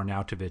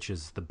Arnautovic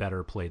is the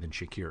better play than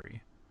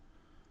Shaqiri.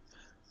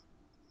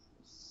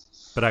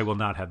 But I will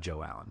not have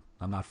Joe Allen.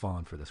 I'm not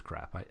falling for this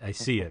crap. I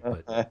see it,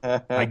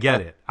 but I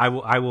get it. I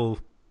will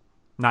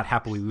not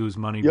happily lose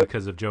money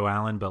because of Joe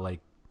Allen, but like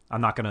I'm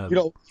not gonna.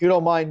 You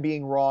don't mind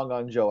being wrong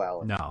on Joe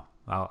Allen. No,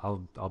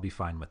 I'll be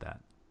fine with that.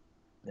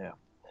 Yeah.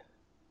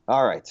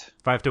 All right.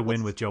 If I have to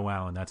win with Joe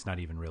Allen, that's not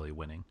even really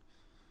winning.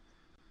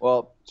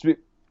 Well,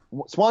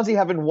 Swansea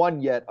haven't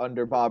won yet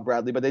under Bob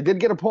Bradley, but they did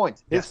get a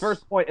point. His Yes.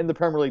 first point in the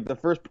Premier League, the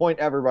first point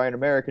ever by an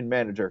American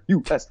manager.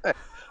 USA.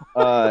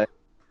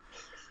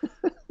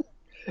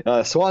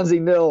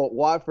 Swansea 0,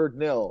 Watford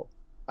 0.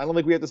 I don't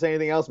think we have to say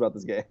anything else about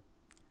this game.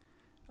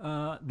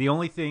 The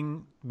only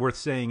thing worth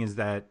saying is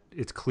that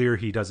it's clear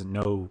he doesn't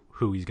know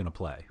who he's going to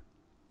play.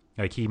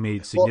 Like he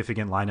made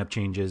significant lineup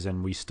changes,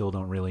 and we still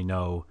don't really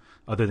know,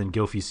 other than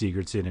Gylfi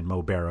Sigurdsson and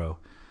Mo Barrow,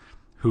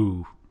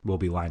 who will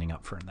be lining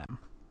up for them.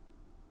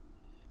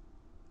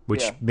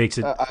 Which makes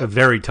it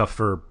very tough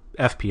for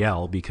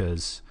FPL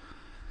because.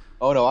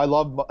 Oh no, I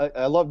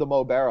love the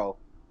Mo Barrow.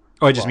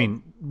 Oh, I just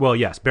mean, well,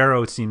 yes,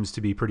 Barrow seems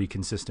to be pretty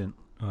consistent.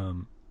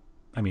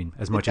 I mean,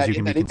 as much as you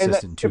can be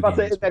consistent in 2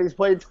 games. That he's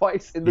played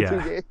twice in the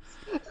 2 games.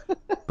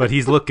 But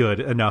he's looked good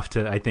enough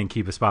to, I think,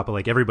 keep a spot. But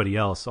like everybody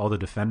else, all the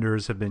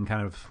defenders have been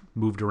kind of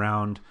moved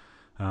around.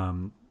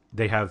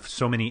 They have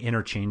so many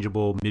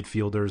interchangeable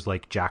midfielders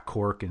like Jack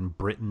Cork and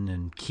Britton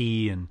and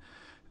Key, and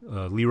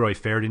Leroy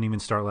Fair didn't even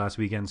start last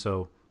weekend.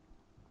 So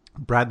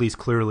Bradley's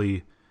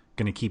clearly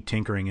going to keep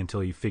tinkering until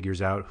he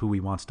figures out who he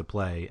wants to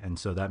play. And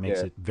so that makes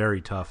it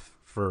very tough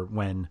for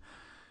when,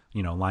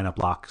 lineup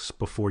locks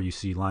before you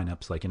see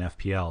lineups like in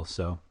FPL.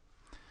 So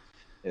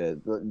yeah,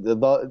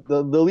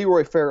 the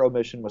Leroy Fair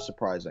omission was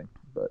surprising,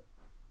 but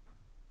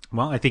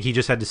well, I think he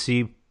just had to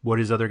see what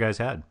his other guys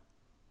had.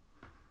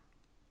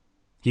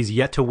 He's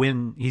yet to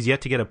win. He's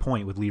yet to get a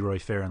point with Leroy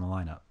Fair in the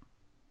lineup,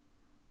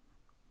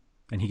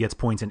 and he gets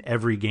points in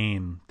every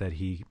game that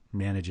he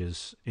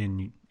manages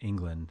in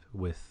England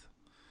with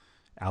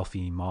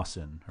Alfie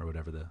Mawson or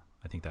whatever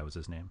I think that was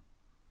his name.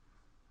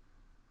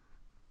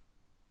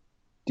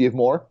 Do you have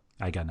more?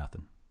 I got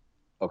nothing.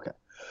 Okay.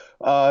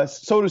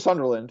 So do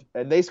Sunderland,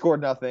 and they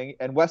scored nothing.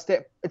 And West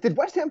Ham did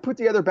West Ham put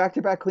together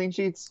back-to-back clean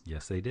sheets?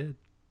 Yes, they did.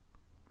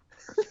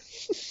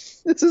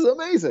 This is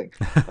amazing.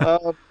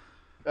 All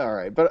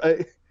right, but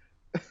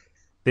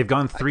they've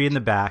gone 3 in the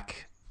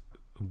back,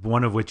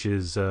 one of which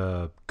is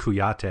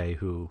Kouyaté,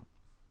 who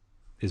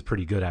is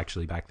pretty good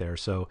actually back there.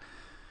 So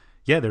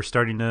yeah, they're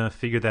starting to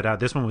figure that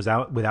out. This one was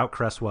out without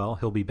Cresswell.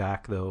 He'll be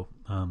back though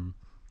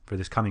for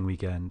this coming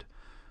weekend.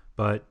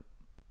 But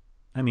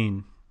I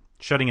mean,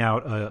 shutting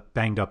out a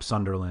banged up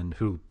Sunderland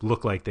who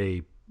look like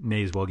they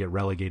may as well get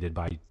relegated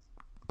by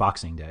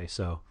Boxing Day.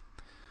 So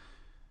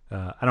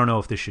I don't know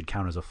if this should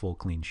count as a full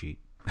clean sheet,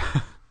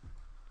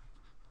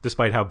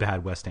 despite how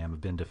bad West Ham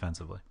have been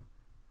defensively.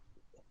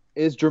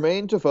 Is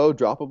Jermaine Defoe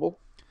droppable?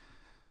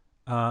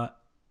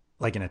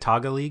 Like in a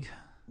Taga league?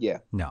 Yeah.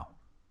 No.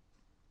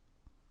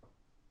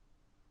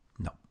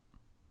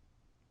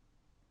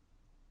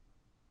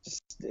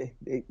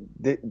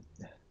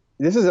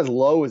 This is as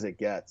low as it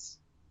gets.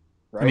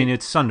 Right? I mean,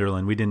 it's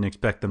Sunderland. We didn't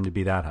expect them to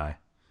be that high.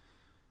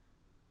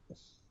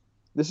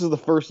 This is the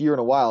first year in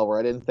a while where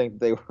I didn't think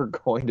they were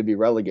going to be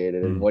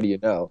relegated. And what do you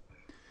know?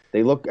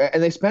 They look,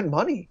 and they spent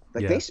money.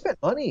 They spent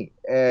money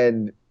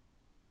and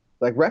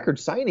like record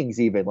signings,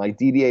 even like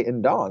Didier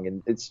and Dong,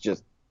 and it's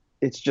just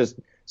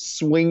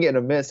swing and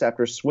a miss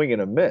after swing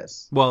and a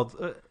miss. Well,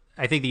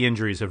 I think the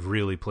injuries have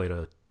really played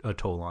a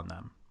toll on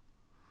them.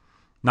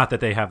 Not that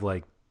they have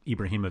like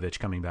Ibrahimovic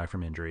coming back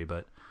from injury,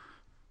 but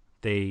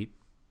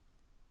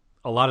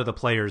a lot of the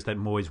players that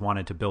Moyes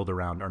wanted to build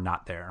around are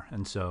not there.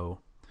 And so,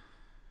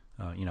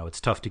 it's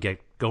tough to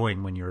get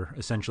going when you're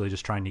essentially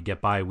just trying to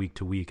get by week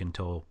to week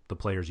until the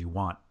players you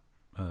want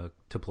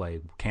to play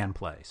can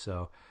play.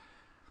 So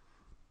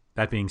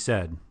that being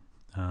said,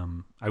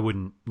 I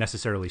wouldn't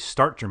necessarily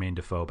start Jermaine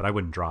Defoe, but I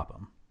wouldn't drop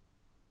him.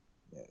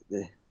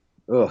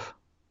 Ugh.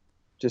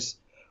 Just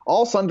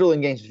all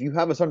Sunderland games, if you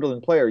have a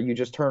Sunderland player, you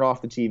just turn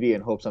off the TV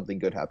and hope something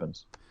good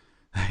happens.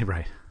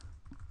 Right.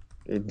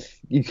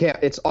 You can't.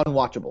 It's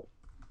unwatchable.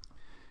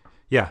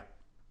 Yeah.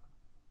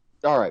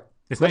 All right.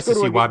 It's nice to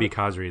see Wabi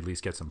Kazri at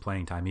least get some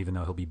playing time, even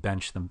though he'll be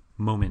benched the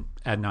moment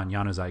Adnan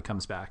Januzaj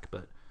comes back.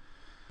 But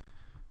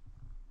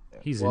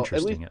he's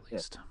interesting at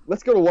least. Yeah.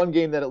 Let's go to one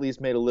game that at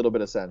least made a little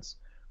bit of sense.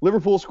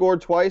 Liverpool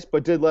scored twice,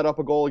 but did let up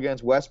a goal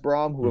against West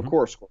Brom, who of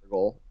course scored a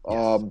goal.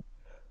 Yes.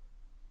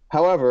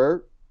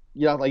 However,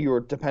 like you were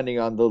depending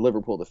on the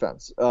Liverpool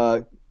defense.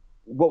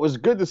 What was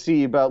good to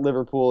see about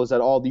Liverpool is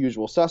that all the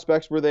usual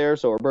suspects were there.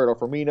 So Roberto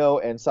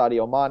Firmino and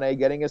Sadio Mane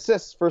getting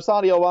assists for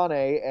Sadio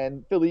Mane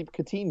and Philippe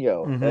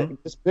Coutinho.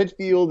 This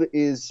midfield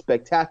is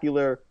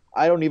spectacular.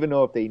 I don't even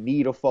know if they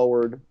need a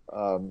forward.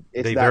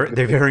 They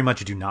very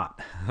much do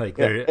not.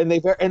 And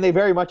they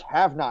very much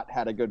have not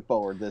had a good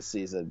forward this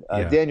season.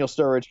 Daniel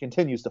Sturridge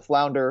continues to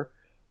flounder.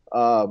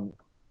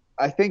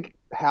 I think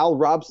Hal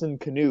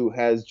Robson-Kanu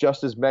has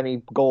just as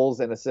many goals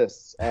and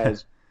assists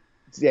as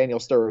Daniel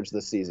Sturridge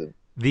this season.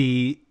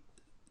 That's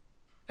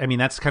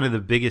kind of the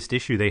biggest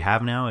issue they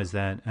have now is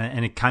that,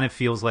 and it kind of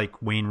feels like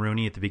Wayne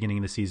Rooney at the beginning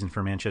of the season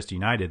for Manchester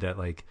United, that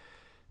like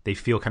they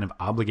feel kind of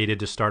obligated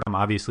to start him.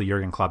 Obviously,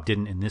 Jurgen Klopp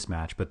didn't in this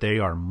match, but they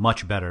are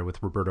much better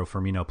with Roberto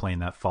Firmino playing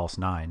that false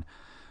nine.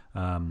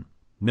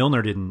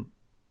 Milner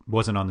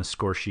wasn't on the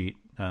score sheet.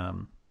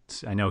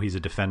 I know he's a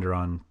defender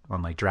on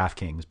like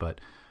DraftKings,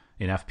 but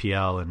in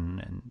FPL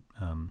and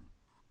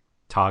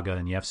Taga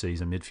and Yefse,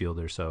 he's a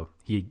midfielder, so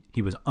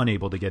he was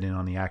unable to get in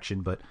on the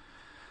action. But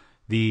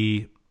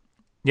you're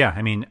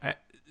going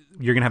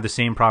to have the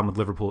same problem with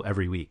Liverpool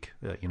every week.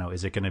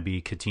 Is it going to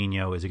be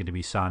Coutinho? Is it going to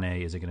be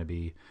Sané? Is it going to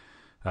be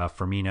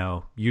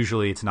Firmino?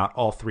 Usually it's not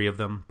all three of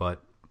them,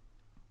 but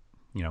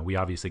we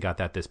obviously got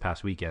that this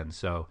past weekend.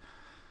 So,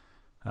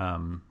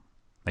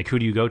 who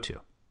do you go to?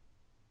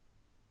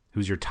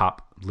 Who's your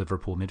top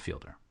Liverpool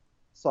midfielder?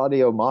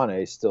 Sadio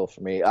Mane still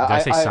for me. Did I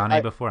say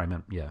Sané before? I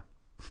meant, yeah.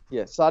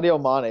 Yeah, Sadio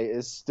Mane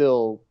is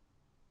still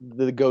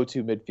the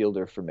go-to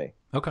midfielder for me.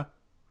 Okay.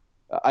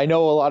 I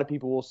know a lot of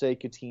people will say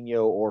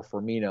Coutinho or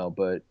Firmino,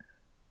 but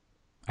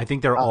I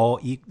think they're all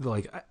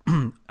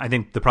I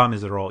think the problem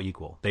is they're all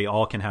equal. They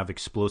all can have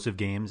explosive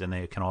games, and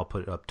they can all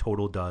put up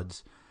total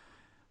duds.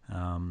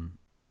 I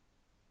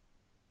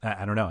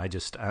don't know.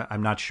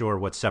 I'm not sure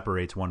what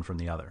separates one from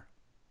the other.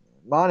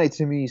 Mane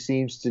to me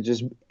seems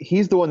to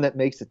he's the one that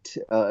makes it.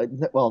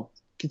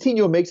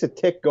 Coutinho makes a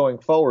tick going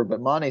forward, but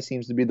Mane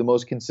seems to be the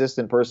most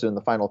consistent person in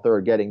the final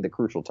third, getting the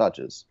crucial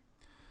touches.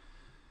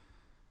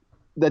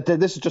 That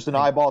this is just an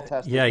eyeball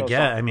test. Yeah, I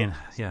get. I don't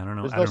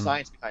know. There's no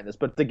science behind this,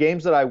 but the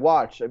games that I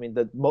watch,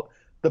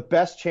 the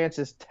best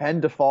chances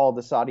tend to fall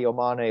to Sadio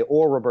Mane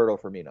or Roberto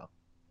Firmino.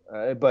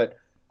 But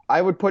I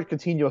would put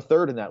Coutinho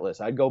third in that list.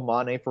 I'd go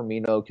Mane,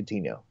 Firmino,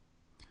 Coutinho.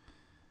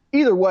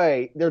 Either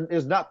way, there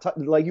is not,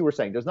 like you were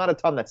saying, there's not a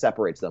ton that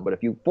separates them. But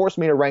if you force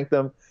me to rank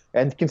them,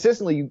 and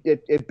consistently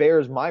it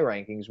bears my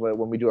rankings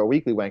when we do our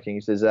weekly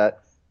rankings, is that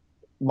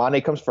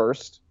Mane comes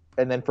first,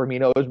 and then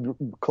Firmino is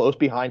close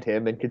behind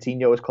him, and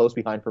Coutinho is close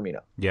behind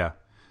Firmino. Yeah.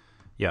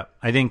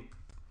 I think,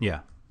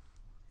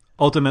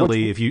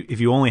 ultimately, if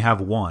you only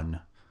have one,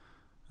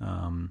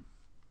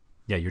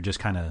 you're just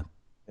kind of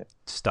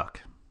stuck.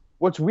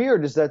 What's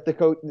weird is that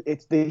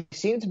they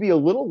seem to be a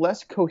little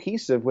less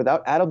cohesive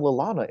without Adam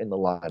Lallana in the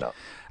lineup.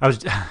 I was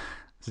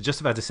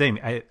just about to say,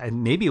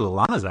 maybe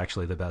Lallana's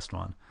actually the best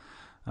one.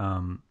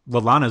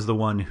 Lallana's the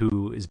one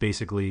who is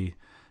basically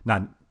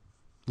not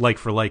like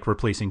for like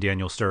replacing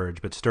Daniel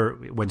Sturridge, but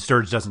when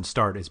Sturridge doesn't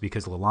start, it's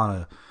because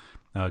Lallana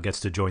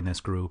gets to join this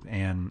group,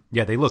 and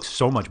they look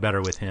so much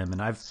better with him.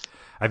 And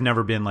I've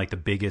never been like the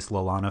biggest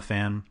Lallana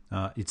fan.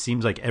 It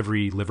seems like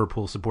every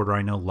Liverpool supporter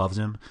I know loves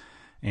him,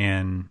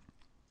 and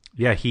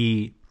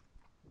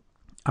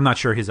I'm not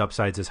sure his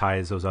upside's as high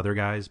as those other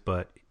guys,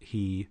 but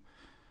he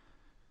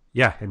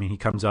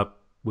comes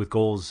up with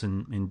goals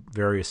in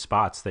various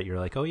spots that you're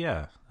like, oh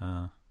yeah,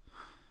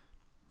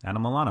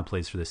 Adam Lallana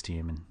plays for this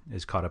team and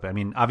is caught up. I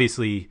mean,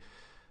 obviously,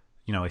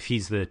 if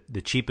he's the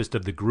cheapest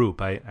of the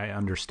group, I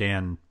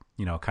understand,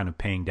 kind of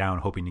paying down,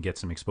 hoping to get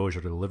some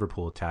exposure to the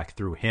Liverpool attack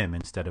through him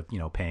instead of,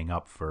 paying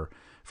up for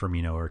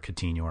Firmino or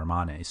Coutinho or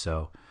Mane.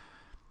 So,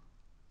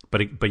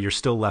 but you're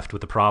still left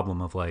with the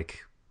problem of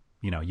like,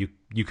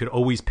 you could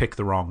always pick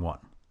the wrong one.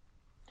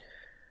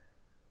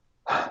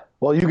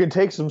 Well, you can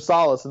take some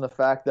solace in the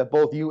fact that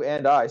both you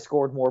and I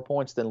scored more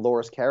points than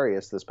Loris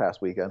Karius this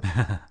past weekend.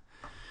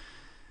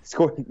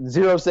 Scored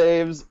 0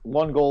 saves,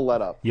 1 goal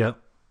let up. Yep.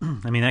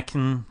 I mean, that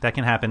can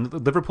happen.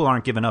 Liverpool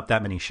aren't giving up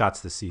that many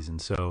shots this season,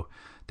 so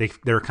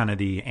they're kind of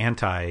the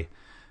anti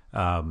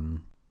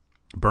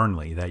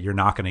Burnley, that you're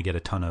not going to get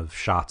a ton of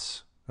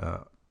shots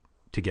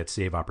to get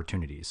save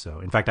opportunities. So,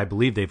 in fact, I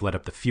believe they've let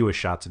up the fewest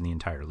shots in the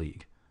entire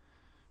league,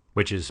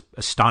 which is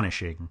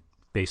astonishing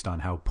based on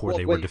how poor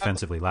they were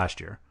defensively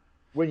last year.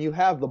 When you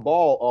have the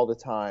ball all the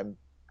time,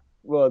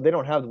 well, they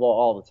don't have the ball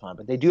all the time,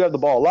 but they do have the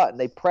ball a lot, and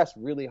they press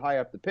really high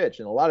up the pitch,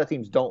 and a lot of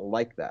teams don't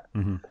like that.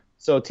 Mm-hmm.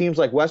 So teams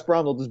like West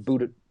Brom will just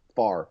boot it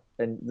far,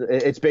 and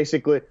it's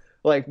basically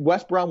like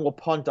West Brom will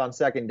punt on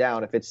second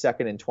down if it's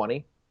 2nd and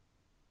 20.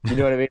 You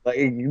know what I mean? Like,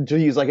 to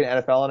use like an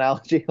NFL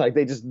analogy, like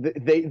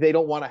they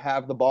don't want to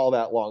have the ball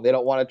that long. They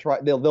don't want to try.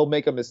 They'll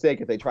make a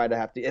mistake if they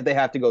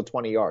have to go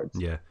 20 yards.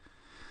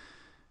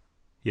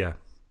 Yeah.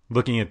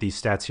 Looking at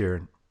these stats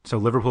here, so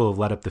Liverpool have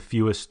let up the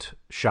fewest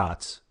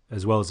shots,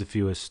 as well as the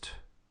fewest,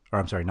 or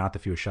I'm sorry, not the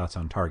fewest shots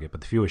on target,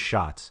 but the fewest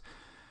shots.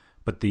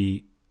 But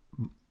they've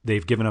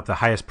given up the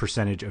highest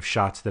percentage of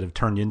shots that have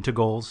turned into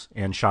goals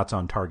and shots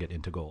on target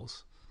into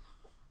goals.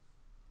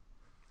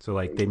 So,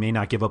 like, they may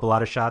not give up a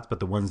lot of shots, but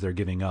the ones they're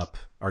giving up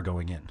are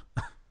going in.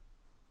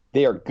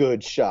 They are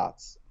good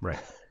shots. Right.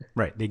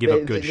 They give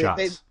up good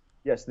shots.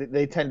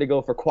 They tend to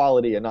go for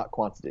quality and not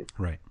quantity.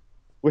 Right.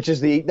 Which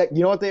is you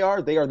know what they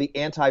are? They are the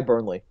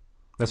anti-Burnley.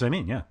 That's what I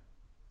mean, yeah.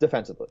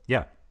 Defensively.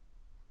 Yeah.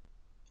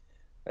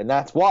 And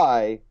that's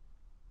why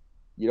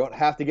you don't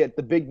have to get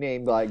the big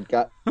name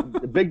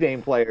the big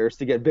name players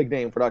to get big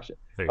name production.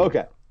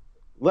 Okay.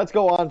 Let's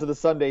go on to the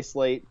Sunday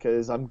slate,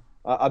 because I'm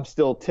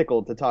still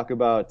tickled to talk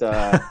about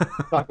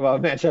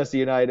Manchester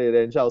United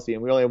and Chelsea,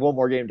 and we only have one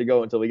more game to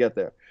go until we get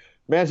there.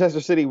 Manchester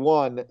City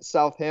 1,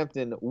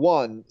 Southampton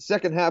 1.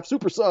 Second half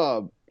super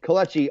sub.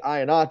 Kelechi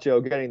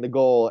Iheanacho getting the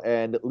goal,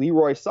 and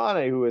Leroy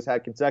Sané, who has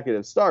had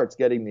consecutive starts,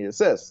 getting the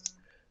assist.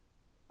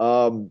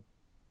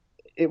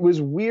 It was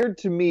weird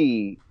to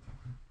me.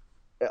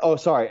 Oh,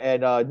 sorry,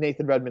 and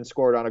Nathan Redmond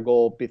scored on a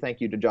goal.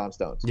 Thank you to John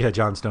Stones. Yeah,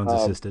 John Stones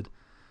assisted.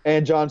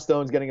 And John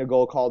Stones getting a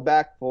goal called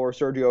back for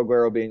Sergio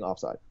Aguero being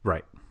offside.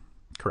 Right.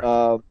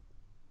 Correct.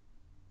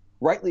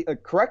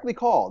 Correctly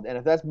called, and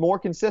if that's more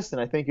consistent,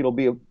 I think it'll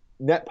be a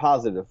net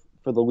positive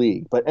for the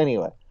league. But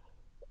anyway,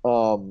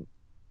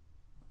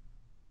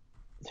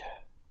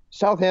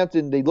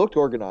 Southampton, they looked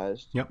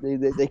organized. Yep.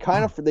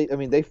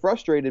 They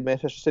frustrated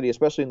Manchester City,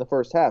 especially in the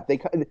first half.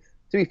 To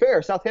be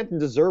fair, Southampton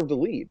deserved a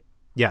lead.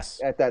 Yes.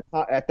 At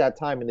that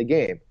time in the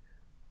game,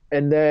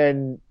 and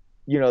then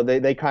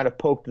they kind of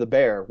poked the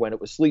bear when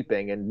it was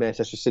sleeping, and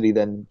Manchester City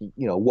then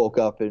woke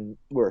up and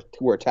were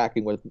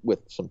attacking with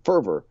some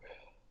fervor.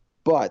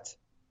 But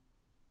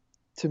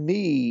to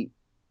me,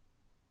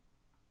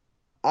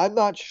 I'm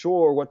not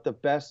sure what the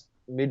best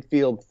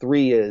midfield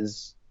three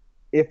is,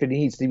 if it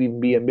needs to even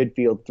be a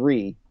midfield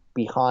three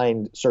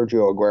behind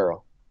Sergio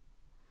Aguero,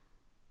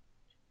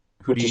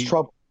 which is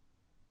trouble.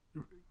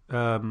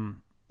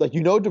 Like, De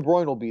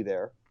Bruyne will be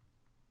there,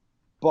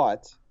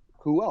 but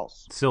who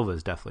else?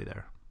 Silva's definitely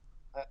there.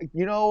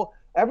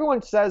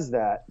 Everyone says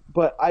that,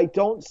 but I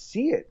don't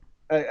see it.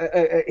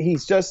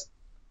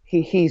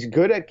 He's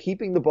good at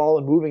keeping the ball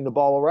and moving the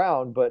ball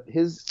around, but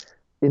his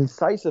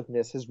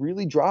incisiveness has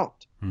really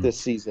dropped this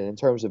season in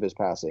terms of his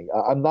passing.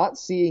 I'm not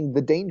seeing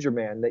the danger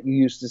man that you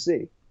used to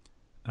see.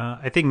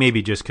 I think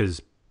maybe just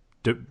because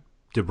De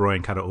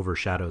Bruyne kind of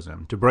overshadows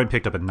him. De Bruyne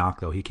picked up a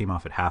knock, though. He came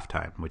off at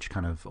halftime, which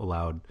kind of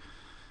allowed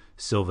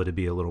Silva to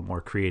be a little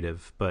more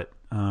creative. But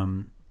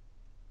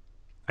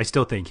I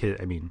still think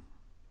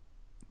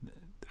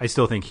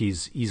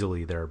he's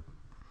easily their,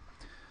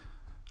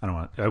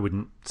 I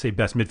wouldn't say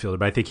best midfielder,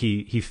 but I think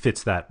he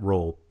fits that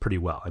role pretty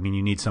well. I mean,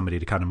 you need somebody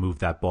to kind of move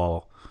that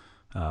ball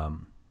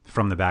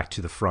from the back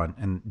to the front,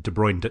 and De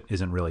Bruyne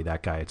isn't really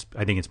that guy.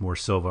 I think it's more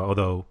Silva,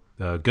 although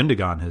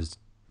Gundogan has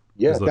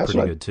looked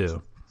pretty good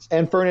too.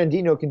 And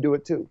Fernandinho can do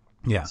it too.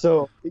 Yeah.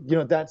 So,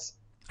 that's...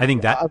 I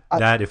think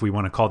that if we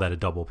want to call that a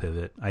double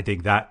pivot, I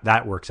think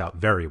that works out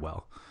very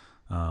well.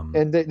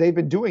 And they've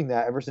been doing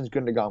that ever since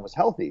Gundogan was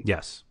healthy.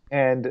 Yes.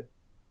 And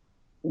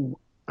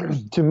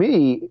to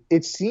me,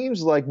 it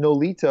seems like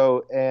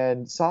Nolito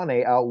and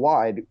Sané out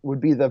wide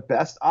would be the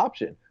best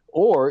option.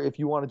 Or if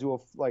you want to do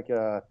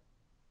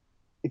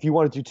if you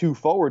want to do two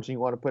forwards and you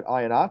want to put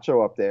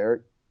Iheanacho up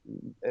there,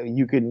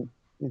 you can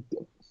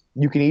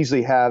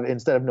easily have,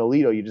 instead of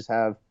Nolito, you just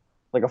have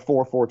like a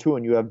 4-4-2,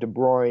 and you have De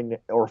Bruyne,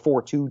 or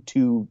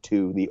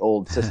 4-2-2-2, the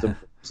old system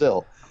from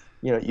Brazil.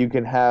 You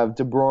can have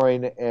De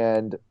Bruyne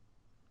and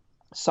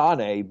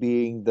Sané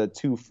being the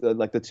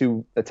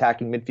two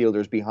attacking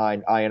midfielders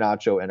behind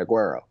Iheanacho and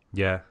Aguero.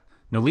 Yeah.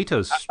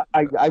 Nolito's...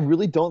 I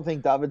really don't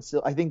think David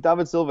Silva... I think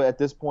David Silva at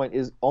this point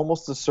is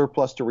almost a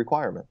surplus to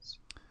requirements.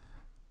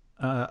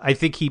 I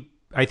think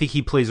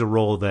he plays a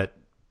role that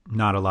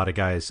not a lot of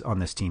guys on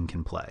this team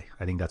can play.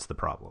 I think that's the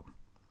problem.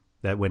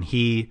 That when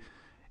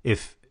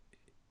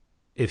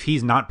if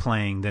he's not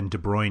playing, then De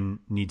Bruyne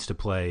needs to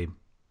play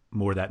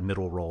more that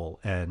middle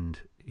role, and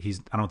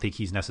I don't think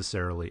he's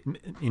necessarily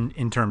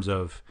in terms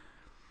of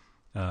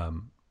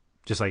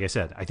just like I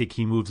said, I think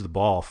he moves the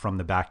ball from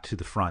the back to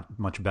the front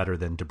much better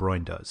than De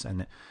Bruyne does.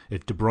 And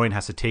if De Bruyne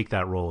has to take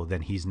that role,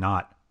 then he's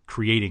not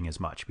creating as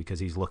much because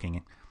he's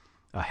looking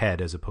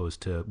ahead as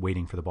opposed to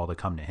waiting for the ball to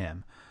come to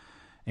him.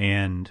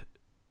 And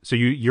so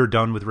you're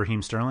done with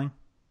Raheem Sterling?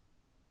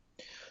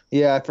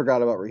 Yeah, I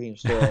forgot about Raheem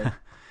Sterling.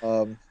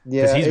 Because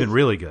Yeah, he's been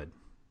really good.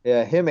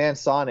 yeah, him and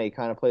Sane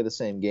kind of play the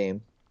same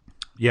game.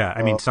 Yeah,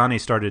 I mean, Sane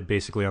started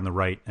basically on the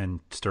right and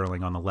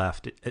Sterling on the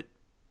left.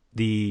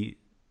 The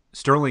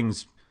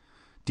Sterling's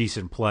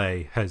decent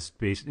play has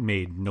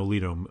made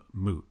Nolito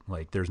moot.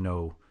 Like, there's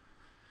no...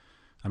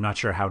 I'm not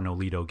sure how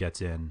Nolito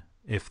gets in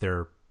if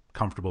they're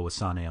comfortable with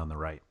Sane on the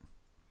right.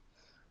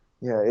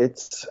 Yeah,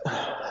 it's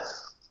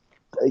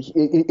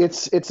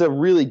a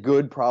really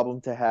good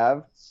problem to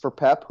have for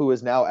Pep, who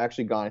has now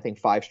actually gone, I think,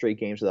 5 straight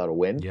games without a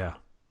win. Yeah,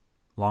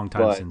 long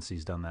time since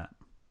he's done that.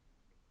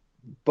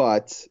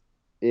 But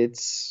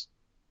it's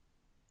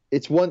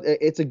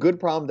a good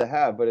problem to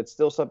have, but it's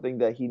still something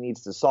that he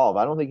needs to solve.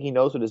 I don't think he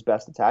knows what his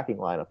best attacking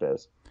lineup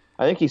is.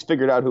 I think he's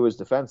figured out who his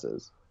defense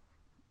is.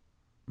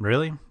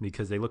 Really?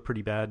 Because they look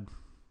pretty bad.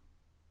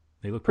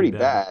 They look pretty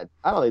bad.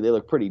 I don't think they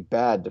look pretty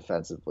bad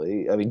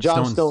defensively. I mean,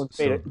 John Stones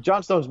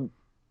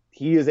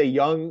he is a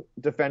young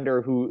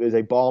defender who is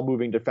a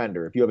ball-moving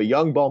defender. If you have a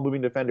young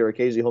ball-moving defender,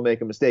 occasionally he'll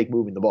make a mistake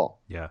moving the ball.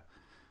 Yeah.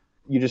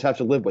 You just have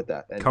to live with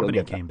that. And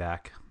Company came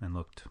back and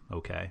looked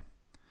okay.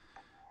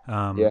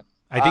 Yeah.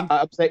 I think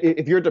I'm saying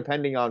if you're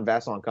depending on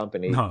Vasson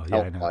Company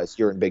health-wise,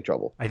 you're in big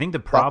trouble. I think the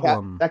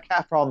problem... That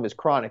calf problem is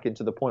chronic and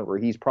to the point where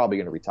he's probably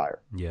going to retire.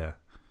 Yeah.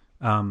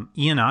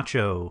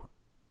 Iheanacho,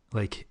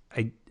 like,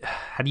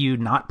 how do you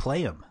not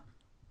play him?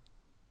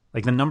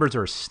 Like, the numbers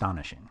are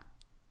astonishing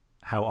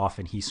how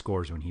often he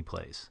scores when he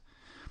plays.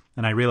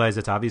 And I realize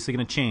it's obviously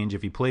going to change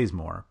if he plays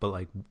more, but,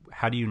 like,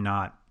 how do you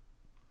not...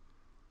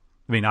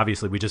 I mean,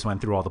 obviously, we just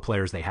went through all the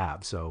players they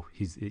have, so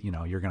he's,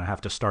 you're going to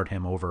have to start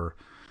him over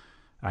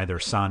either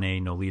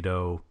Sane,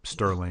 Nolito,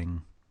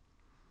 Sterling,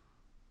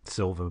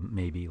 Silva,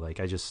 maybe.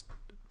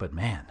 But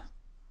man...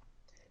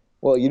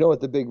 Well, you know what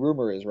the big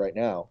rumor is right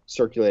now,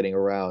 circulating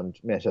around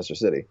Manchester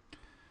City?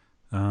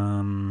 I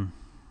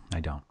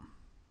don't.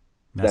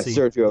 Messi? That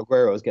Sergio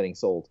Aguero is getting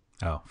sold.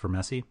 Oh, for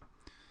Messi?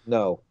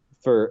 No,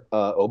 for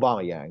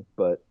Aubameyang,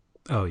 but...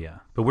 Oh, yeah.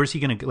 But where's he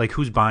going to... Like,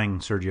 who's buying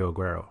Sergio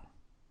Aguero?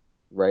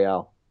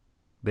 Real.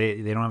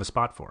 They don't have a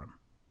spot for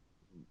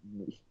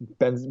him.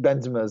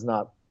 Benzema is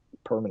not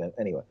permanent.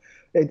 Anyway,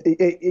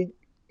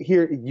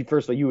 here,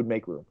 first of all, you would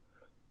make room.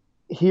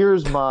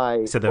 Here's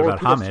my... Said that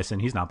about James,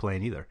 and he's not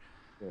playing either.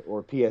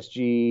 Or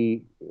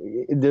PSG.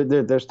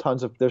 There's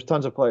tons of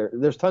players.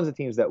 There's tons of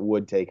teams that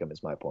would take him.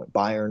 Is my point.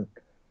 Bayern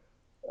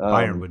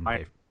wouldn't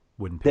pay.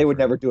 They would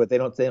never do it. They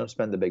don't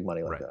spend the big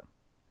money like that.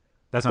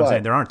 That's what I'm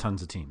saying. There aren't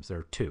tons of teams. There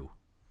are 2,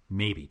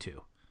 maybe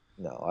 2.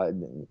 No,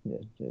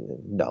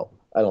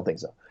 I don't think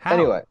so. How?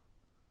 Anyway,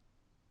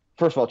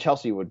 first of all,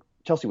 Chelsea would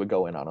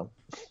go in on him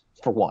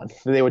for one.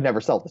 They would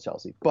never sell to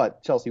Chelsea,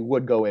 but Chelsea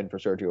would go in for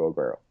Sergio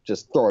Aguero.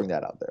 Just throwing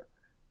that out there.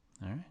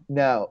 All right.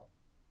 Now,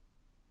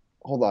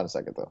 hold on a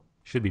second, though.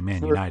 Should be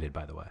Man United,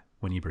 by the way,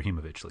 when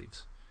Ibrahimovic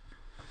leaves.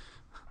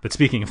 But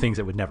speaking of things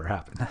that would never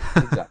happen.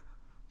 Exactly.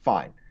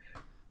 Fine.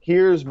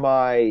 Here's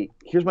my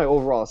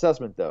overall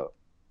assessment, though.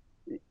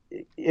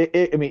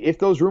 I mean, if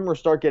those rumors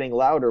start getting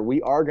louder, we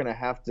are going to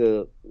have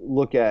to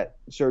look at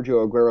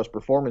Sergio Aguero's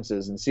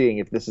performances and seeing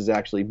if this is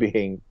actually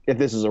if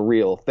this is a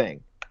real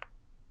thing.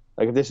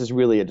 Like, if this is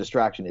really a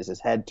distraction, is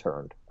his head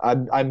turned?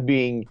 I'm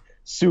being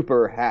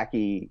super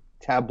hacky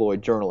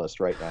tabloid journalist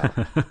right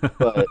now,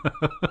 but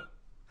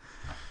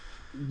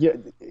yeah,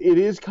 it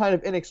is kind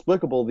of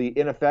inexplicable, the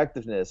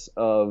ineffectiveness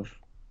of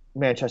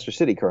Manchester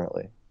City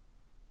currently.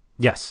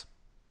 Yes.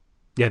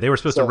 Yeah, they were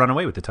supposed to run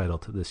away with the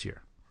title this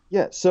year.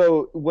 Yeah,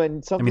 so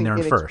when something they're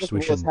in first.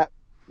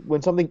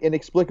 When something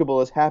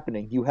inexplicable is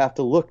happening, you have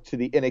to look to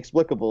the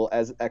inexplicable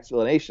as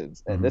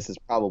explanations, and this is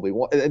probably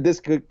one.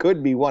 This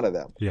could be one of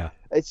them. Yeah,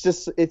 it's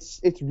just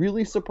it's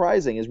really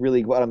surprising, is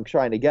really what I'm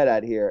trying to get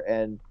at here,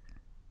 and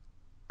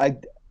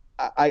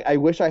I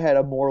wish I had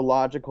a more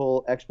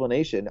logical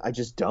explanation. I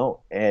just don't,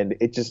 and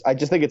I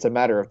just think it's a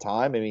matter of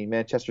time. I mean,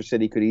 Manchester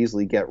City could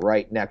easily get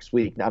right next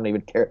week. I don't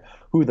even care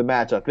who the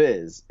matchup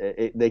is.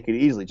 They could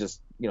easily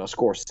just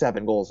score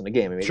 7 goals in a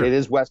game. I mean, It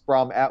is West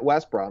Brom at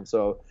West Brom,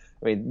 so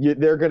I mean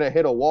they're going to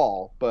hit a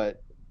wall,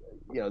 but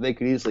they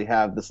could easily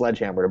have the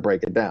sledgehammer to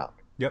break it down.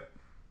 Yep.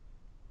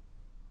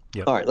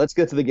 All right, let's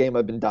get to the game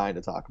I've been dying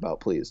to talk about,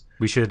 please.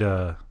 We should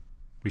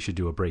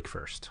do a break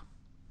first.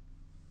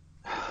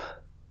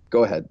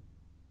 Go ahead.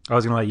 I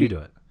was going to let you do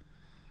it.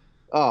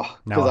 Oh,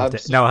 now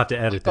I'll have to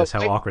edit this.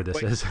 How awkward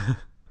this is.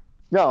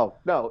 No,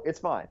 it's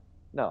fine.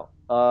 No,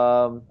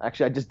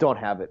 actually, I just don't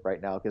have it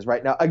right now because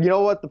right now, you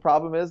know what the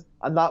problem is?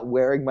 I'm not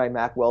wearing my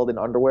Mack Weldon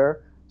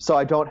underwear, so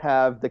I don't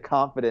have the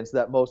confidence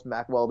that most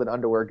Mack Weldon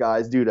underwear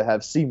guys do to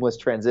have seamless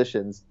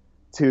transitions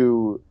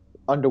to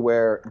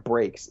underwear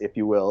breaks, if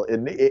you will,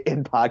 in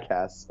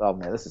podcasts. Oh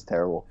man, this is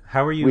terrible.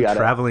 How are you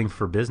traveling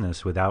for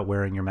business without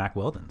wearing your Mack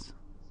Weldons?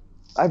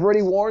 I've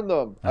already worn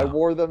them. Oh. I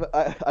wore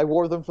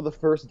them for the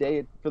first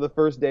day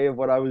of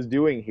what I was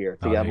doing here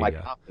to get my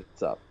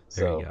confidence up.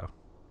 So there you go.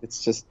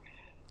 It's just.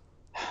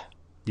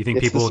 Do you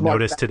think people will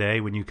notice today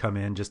when you come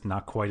in just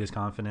not quite as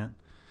confident,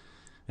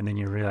 and then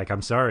you're really like,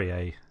 "I'm sorry,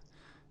 I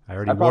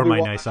already wore my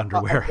nice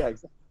underwear." Yeah,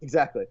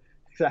 exactly.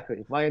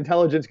 Exactly. My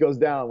intelligence goes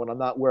down when I'm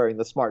not wearing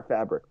the smart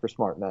fabric for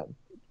smart men.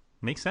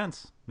 Makes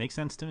sense. Makes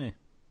sense to me.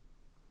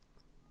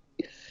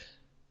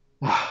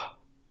 My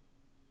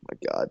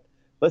God.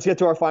 Let's get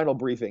to our final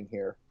briefing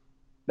here.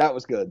 That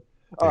was good.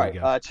 All There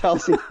you right. go.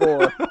 Chelsea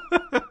 4,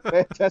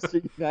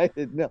 Manchester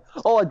United 0.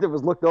 All I did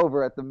was looked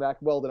over at the Mac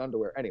Weldon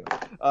underwear. Anyway,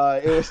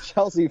 it was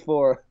Chelsea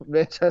 4,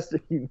 Manchester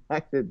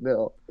United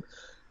 0.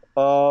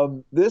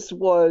 This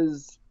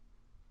was.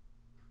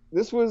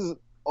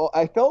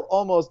 I felt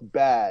almost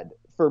bad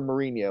for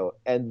Mourinho,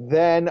 and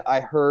then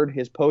I heard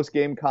his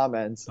post-game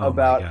comments Oh my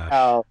about gosh.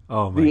 how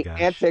Oh my the gosh.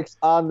 antics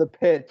on the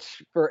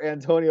pitch for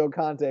Antonio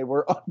Conte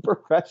were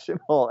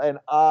unprofessional, and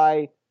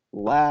I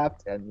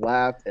laughed and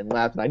laughed and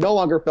laughed, and I no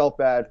longer felt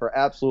bad for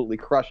absolutely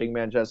crushing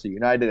Manchester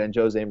United and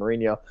Jose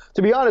Mourinho.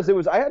 To be honest,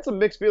 I had some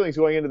mixed feelings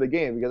going into the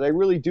game because I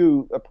really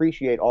do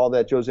appreciate all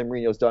that Jose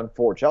Mourinho's done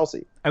for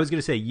Chelsea. I was going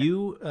to say,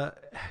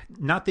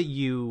 not that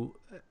you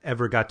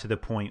ever got to the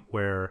point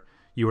where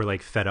you were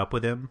like fed up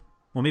with him.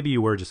 Well, maybe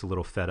you were just a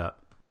little fed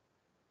up.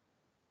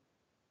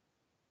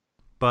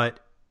 But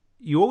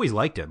you always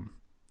liked him,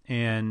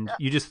 and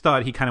you just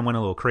thought he kind of went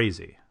a little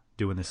crazy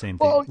doing the same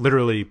thing. Well,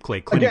 Literally,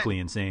 like, clinically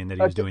insane that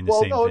he was doing the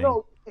same thing.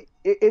 No.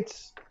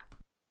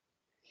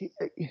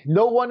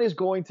 No one is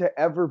going to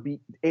ever be.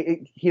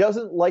 He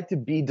doesn't like to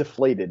be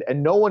deflated,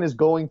 and no one is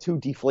going to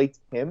deflate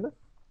him.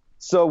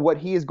 So what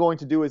he is going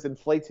to do is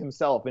inflate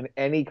himself in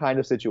any kind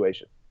of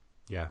situation.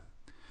 Yeah.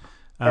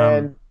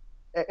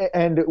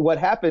 And what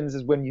happens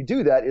is when you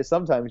do that is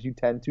sometimes you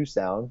tend to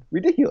sound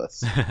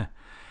ridiculous.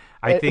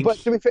 I think. But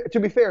to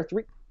be fair,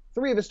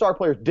 three of his star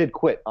players did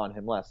quit on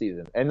him last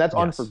season, and that's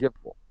Yes.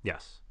 unforgivable.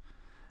 Yes.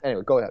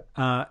 Anyway, go ahead.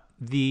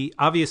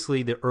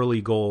 Obviously the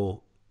early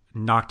goal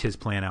knocked his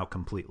plan out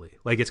completely.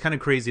 Like, it's kind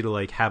of crazy to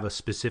like have a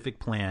specific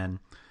plan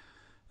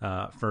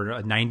for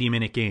a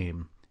 90-minute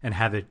game and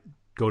have it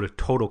go to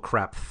total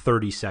crap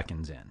 30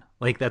 seconds in.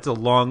 Like, that's a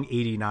long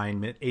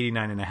 89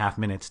 and a half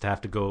minutes to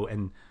have to go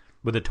and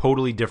with a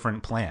totally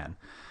different plan.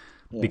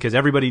 Yeah. Because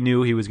everybody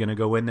knew he was going to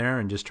go in there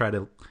and just try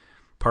to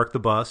park the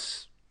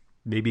bus,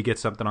 maybe get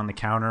something on the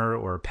counter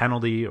or a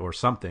penalty or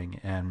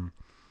something, and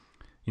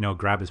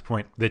grab his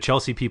point. The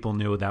Chelsea people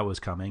knew that was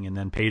coming, and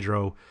then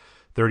Pedro,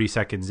 30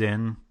 seconds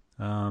in,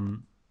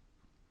 on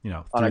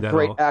a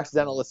great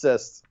accidental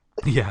assist.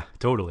 Yeah,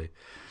 totally.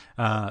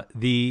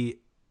 The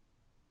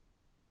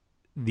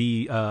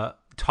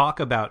talk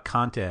about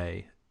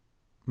Conte,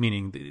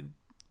 meaning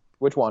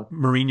which one?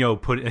 Mourinho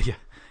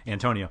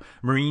Antonio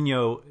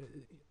Mourinho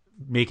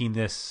making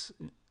this.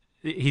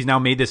 He's now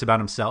made this about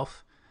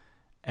himself,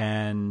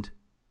 and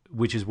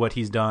which is what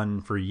he's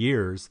done for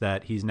years.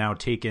 That he's now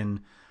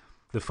taken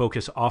the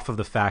focus off of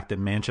the fact that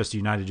Manchester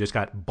United just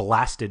got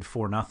blasted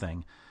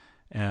 4-0,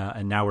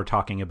 and now we're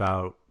talking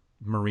about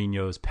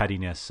Mourinho's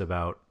pettiness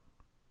about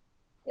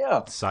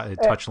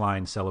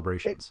touchline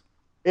celebrations.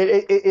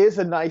 It is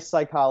a nice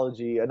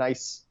psychology, it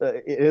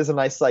is a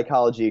nice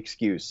psychology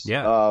excuse.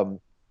 Yeah.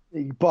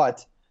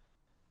 But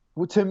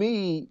to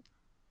me,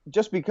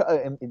 just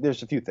because, and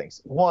there's a few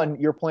things. One,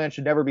 your plan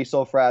should never be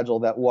so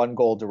fragile that one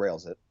goal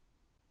derails it.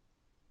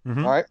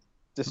 Mm-hmm. All right?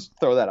 Just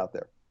throw that out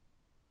there.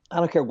 I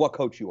don't care what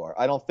coach you are.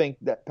 I don't think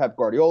that Pep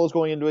Guardiola is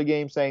going into a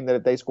game saying that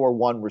if they score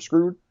one, we're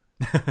screwed.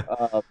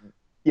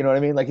 You know what I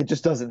mean? Like, it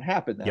just doesn't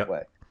happen that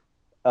way.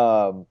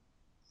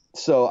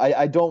 So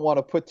I don't want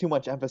to put too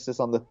much emphasis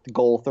on the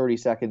goal 30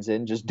 seconds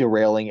in, just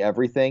derailing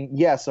everything.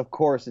 Yes, of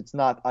course, it's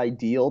not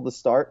ideal to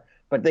start,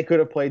 but they could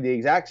have played the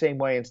exact same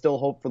way and still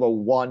hoped for the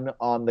one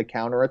on the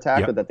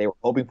counterattack that they were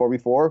hoping for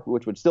before,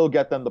 which would still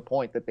get them the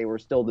point that they were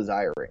still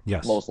desiring,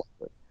 most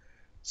likely.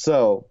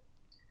 So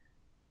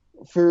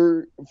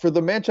for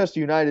the Manchester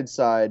United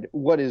side,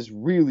 what is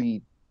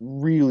really,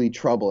 really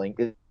troubling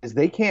is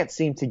they can't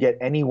seem to get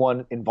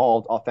anyone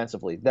involved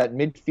offensively. That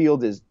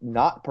midfield is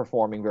not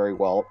performing very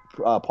well.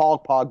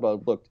 Paul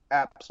Pogba looked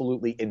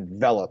absolutely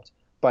enveloped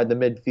by the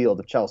midfield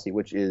of Chelsea,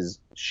 which is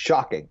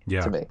shocking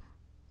to me.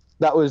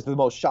 That was the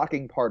most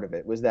shocking part of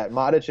it, was that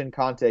Matic and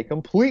Conte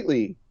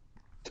completely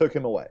took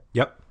him away.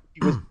 Yep.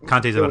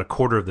 Conte's about a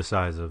quarter of the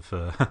size of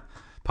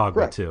Pogba,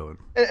 correct. too.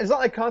 And it's not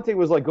like Conte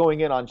was like going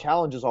in on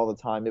challenges all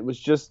the time. It was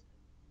just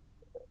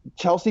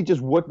Chelsea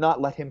just would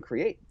not let him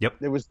create. Yep.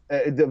 There was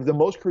the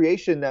most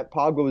creation that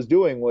Pogba was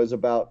doing was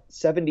about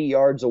 70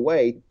 yards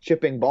away,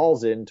 chipping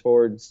balls in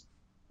towards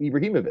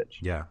Ibrahimovic.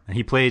 Yeah, and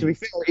he played. To be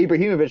fair,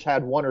 Ibrahimovic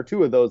had one or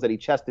two of those that he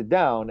chested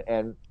down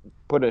and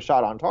put a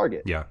shot on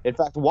target. Yeah. In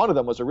fact, one of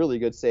them was a really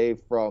good save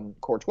from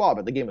Courtois,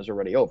 but the game was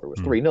already over. It was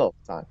 3-0 at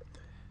the time.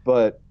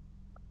 But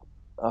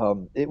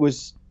it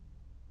was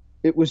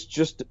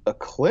just a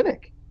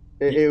clinic.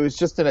 It was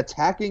just an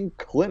attacking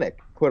clinic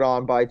put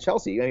on by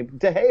Chelsea. I mean,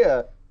 De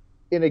Gea,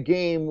 in a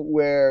game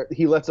where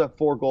he lets up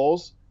 4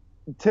 goals,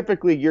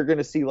 typically you're going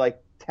to see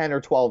like 10 or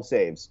 12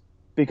 saves,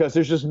 because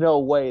there's just no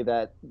way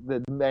that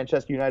the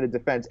Manchester United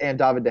defense and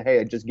David De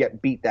Gea just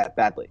get beat that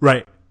badly.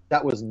 Right.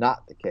 That was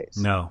not the case.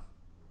 No.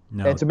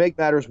 And to make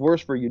matters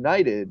worse for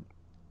United,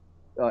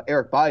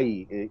 Eric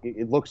Bailly,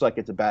 it looks like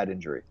it's a bad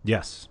injury.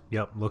 Yes.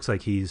 Yep. Looks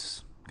like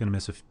he's going to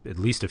miss at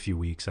least a few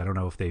weeks. I don't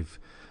know if they've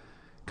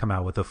come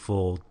out with a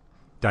full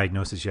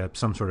diagnosis yet,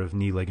 some sort of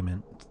knee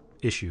ligament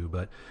issue.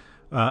 But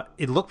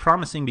it looked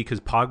promising because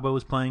Pogba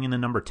was playing in the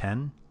number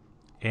 10.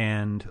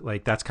 And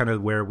like that's kind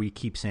of where we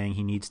keep saying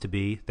he needs to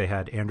be. They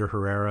had Ander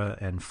Herrera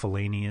and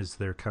Fellaini as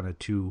their kind of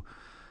two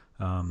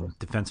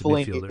defensive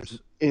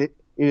midfielders. It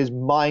is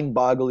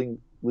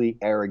mind-bogglingly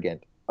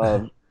arrogant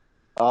of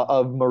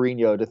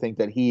Mourinho to think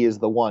that he is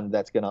the one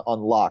that's going to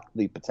unlock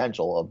the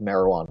potential of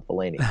Marouane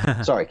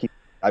Fellaini. Sorry,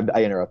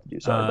 I interrupted you.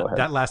 Sorry, go ahead.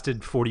 That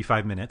lasted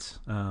 45 minutes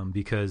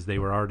because they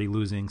were already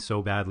losing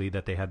so badly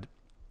that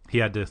he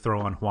had to throw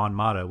on Juan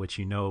Mata, which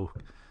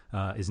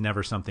is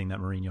never something that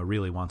Mourinho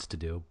really wants to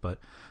do. But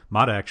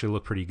Mata actually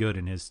looked pretty good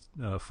in his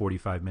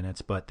 45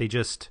 minutes. But they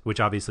which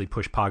obviously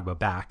pushed Pogba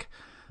back.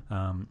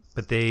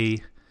 But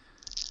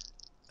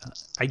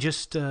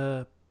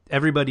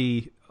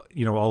everybody,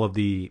 all of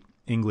the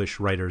English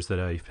writers that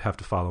I have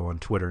to follow on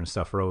Twitter and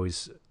stuff are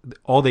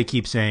all they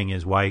keep saying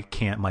is, why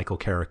can't Michael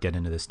Carrick get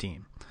into this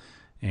team?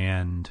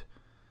 And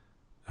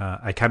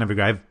I kind of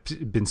agree. I've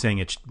been saying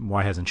it.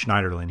 Why hasn't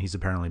Schneiderlin? He's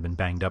apparently been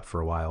banged up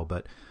for a while,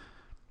 but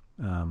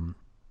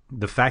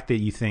the fact that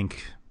you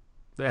think,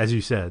 as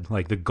you said,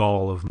 like the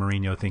gall of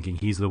Mourinho thinking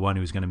he's the one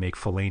who's going to make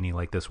Fellaini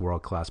like this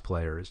world-class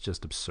player is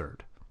just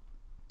absurd.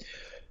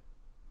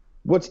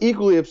 What's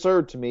equally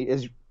absurd to me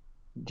is,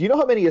 do you know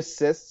how many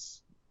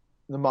assists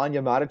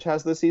Nemanja Matic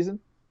has this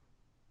season?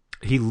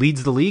 He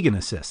leads the league in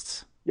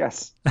assists.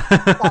 Yes.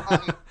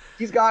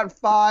 He's got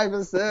 5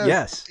 assists.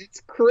 Yes.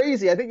 It's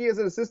crazy. I think he has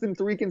an assist in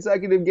 3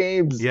 consecutive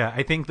games. Yeah,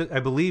 I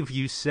believe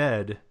you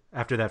said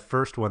after that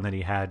first one that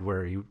he had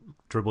where he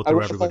dribbled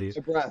through everybody.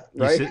 Breath,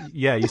 right?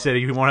 You said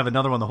he won't have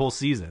another one the whole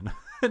season.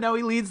 Now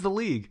he leads the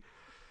league.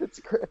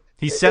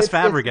 He's Cesc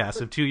Fabregas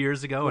of 2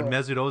 years ago and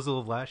Mesut Ozil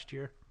of last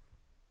year.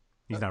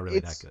 He's not really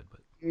that good, but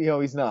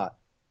he's not.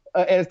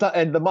 And it's not.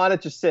 And the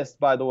Matic assist,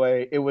 by the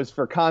way, it was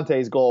for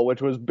Kante's goal,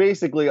 which was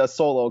basically a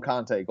solo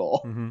Kante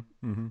goal. Mm-hmm,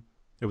 mm-hmm.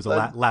 It was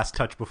a last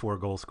touch before a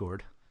goal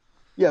scored.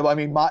 Yeah, but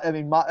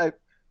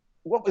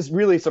what was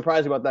really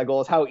surprising about that goal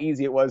is how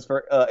easy it was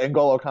for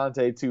N'Golo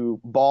Kante to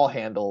ball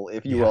handle,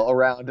 if you will,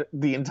 around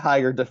the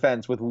entire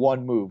defense with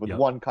one move, with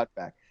one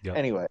cutback. Yep.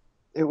 Anyway,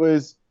 it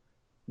was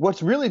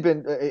what's really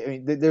been.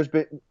 There's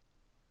been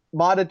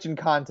Matic and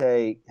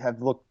Kante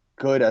have looked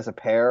good as a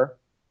pair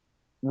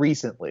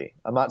recently.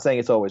 I'm not saying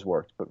it's always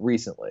worked, but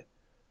recently.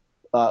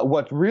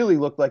 What really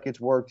looked like it's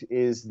worked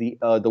is the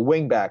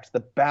wing backs, the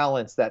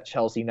balance that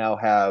Chelsea now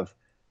have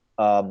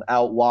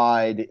out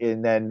wide,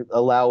 and then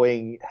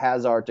allowing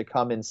Hazard to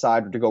come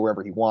inside or to go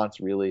wherever he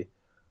wants, really.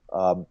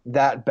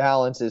 That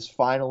balance is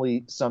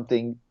finally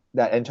something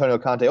that Antonio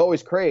Conte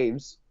always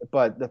craves,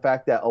 but the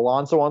fact that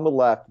Alonso on the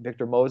left,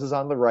 Victor Moses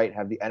on the right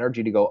have the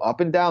energy to go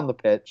up and down the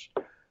pitch.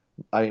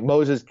 I mean,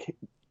 Moses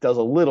does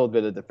a little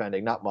bit of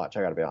defending, not much,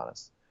 I got to be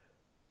honest.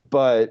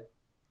 But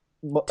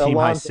team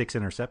high 6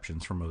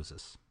 interceptions for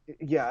Moses.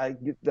 Yeah,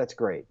 that's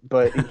great.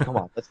 But come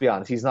on, let's be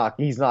honest. He's not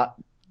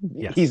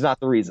Yes. He's not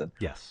the reason.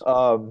 Yes.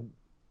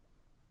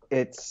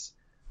 It's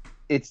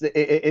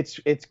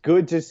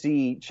good to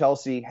see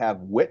Chelsea have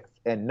width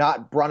and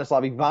not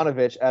Branislav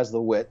Ivanovic as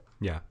the width.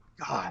 Yeah.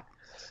 God,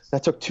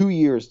 that took 2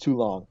 years too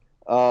long.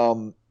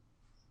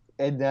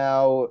 And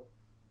now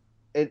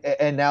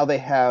they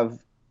have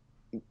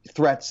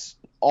threats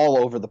all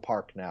over the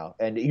park now,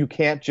 and you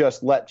can't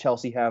just let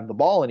Chelsea have the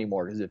ball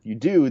anymore, because if you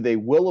do, they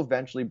will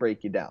eventually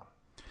break you down.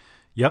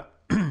 Yep.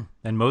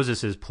 And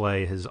Moses'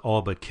 play has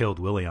all but killed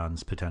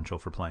Willian's potential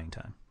for playing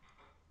time.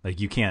 Like,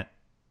 you can't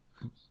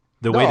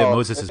 – the way that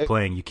Moses is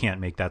playing, you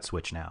can't make that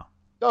switch now.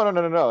 No.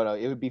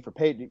 It would be for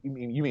Pedro.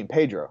 You mean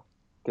Pedro,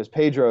 because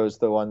Pedro is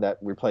the one that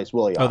replaced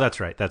Willian. Oh, that's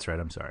right.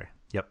 I'm sorry.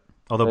 Yep.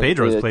 Although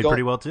Pedro's played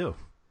pretty well too.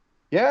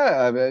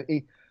 Yeah,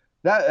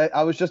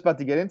 I was just about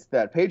to get into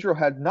that. Pedro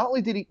had not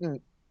only did he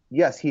 –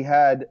 yes, he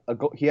had a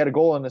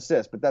goal and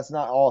assist, but that's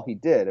not all he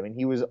did. I mean,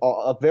 he was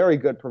a very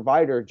good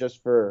provider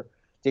just for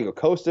Diego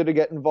Costa to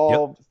get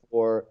involved,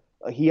 or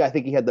I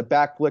think he had the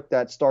back flick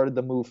that started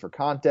the move for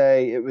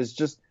Conte. It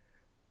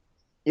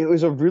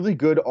was a really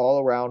good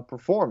all-around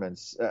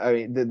performance. I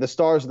mean, the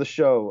stars of the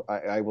show,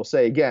 I will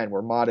say again,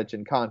 were Matic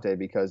and Conte,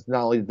 because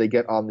not only did they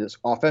get on this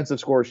offensive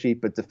score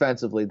sheet, but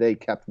defensively they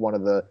kept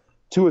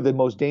two of the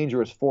most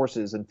dangerous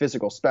forces and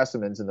physical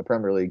specimens in the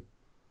Premier League.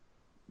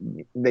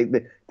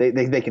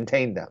 They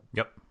contained them.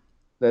 Yep.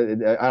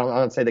 I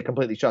don't say they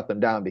completely shut them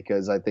down,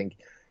 because I think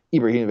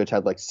Ibrahimovic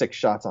had like 6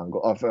 shots on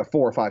goal, 4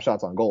 or 5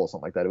 shots on goal, or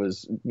something like that.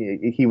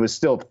 He was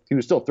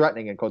still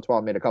threatening, and Courtois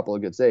made a couple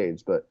of good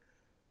saves, but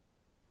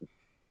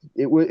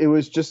it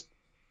was just.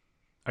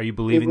 Are you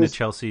believing the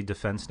Chelsea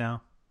defense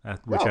now,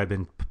 which I've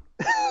been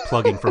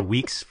plugging for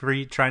weeks for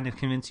you, trying to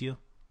convince you?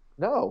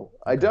 No,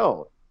 I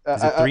don't.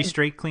 Is it 3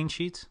 straight clean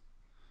sheets?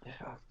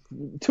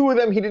 2 of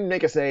them he didn't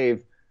make a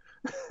save.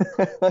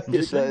 I'm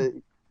just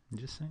saying.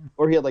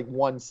 Or he had like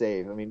 1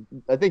 save. I mean,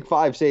 I think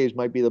 5 saves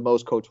might be the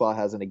most Courtois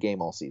has in a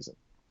game all season.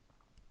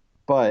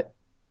 But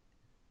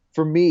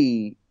for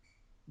me,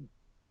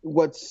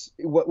 what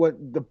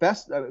the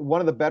best, one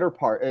of the better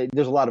part,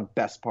 there's a lot of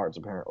best parts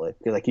apparently,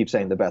 because I keep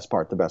saying the best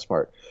part.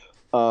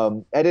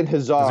 Eden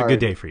Hazard. It was a good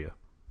day for you.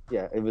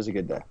 Yeah, it was a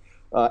good day.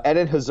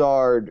 Eden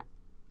Hazard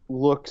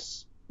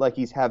looks like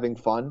he's having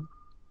fun,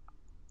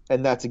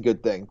 and that's a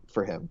good thing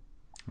for him.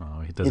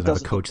 Oh, he doesn't have a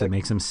coach that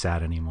makes him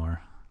sad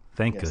anymore.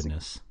 Thank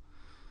goodness.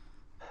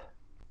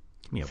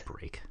 Give me a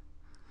break.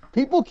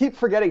 People keep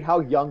forgetting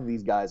how young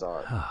these guys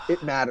are.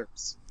 It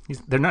matters.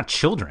 They're not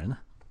children.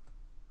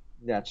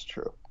 That's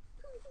true.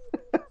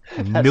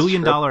 $1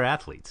 million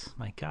athletes.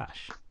 My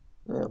gosh.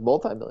 Yeah,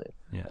 multi-million.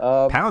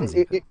 Yeah. Pounds.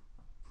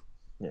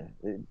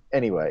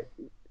 Anyway,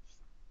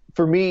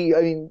 for me,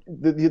 I mean,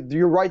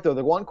 you're right though.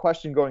 The one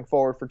question going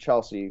forward for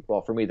Chelsea,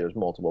 well, for me, there's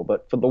multiple,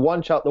 but for the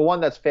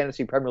one that's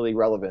fantasy Premier League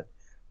relevant,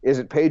 is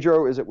it Pedro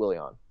or is it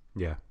Willian?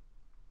 Yeah.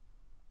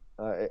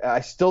 I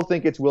still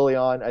think it's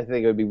Willian. I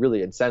think it would be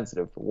really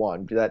insensitive for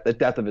one. That the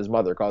death of his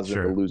mother caused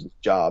him to lose his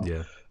job.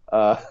 Yeah.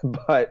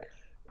 But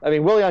I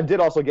mean, Willian did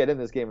also get in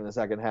this game in the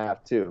second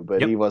half too,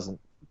 but he wasn't.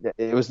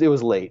 It was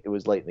late. It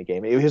was late in the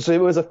game. It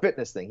was a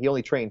fitness thing. He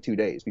only trained 2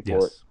 days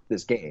before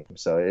this game,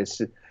 so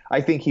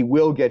I think he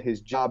will get his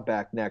job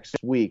back next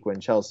week when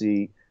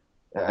Chelsea,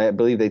 I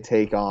believe they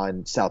take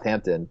on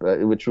Southampton,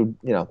 which would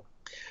No,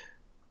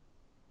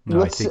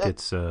 I think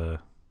it's. I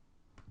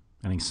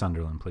think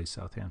Sunderland plays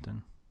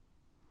Southampton.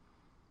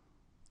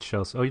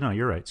 Chelsea. Oh,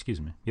 you're right.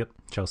 Excuse me. Yep,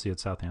 Chelsea at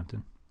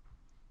Southampton.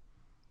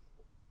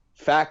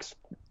 Facts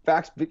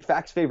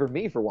favor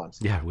me for once.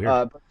 Yeah,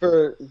 weird.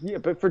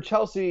 But for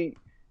Chelsea,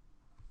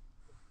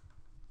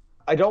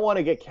 I don't want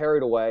to get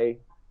carried away.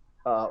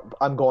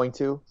 I'm going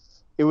to.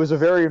 It was a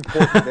very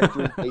important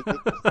victory.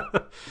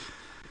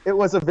 It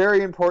was a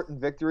very important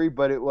victory,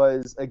 but it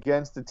was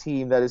against a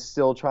team that is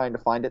still trying to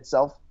find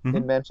itself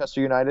in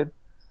Manchester United.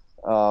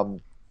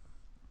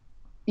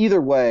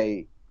 Either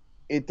way,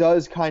 it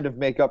does kind of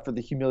make up for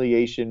the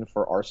humiliation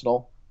for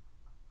Arsenal.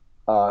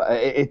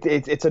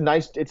 It's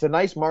a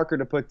nice marker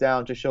to put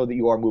down to show that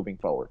you are moving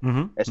forward,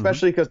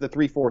 especially because the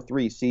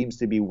 3-4-3 seems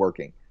to be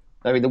working.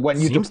 I mean, when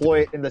you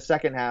deploy it in the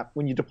second half,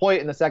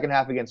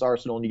 against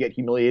Arsenal and you get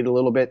humiliated a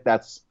little bit,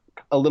 that's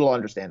a little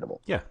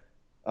understandable. Yeah.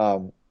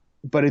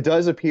 But it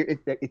does appear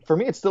for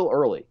me, it's still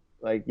early.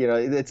 Like,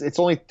 it's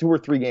only 2 or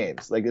 3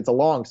 games. Like, it's a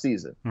long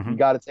season. You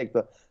got to take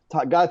the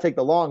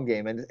long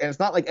game, and it's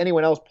not like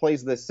anyone else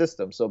plays this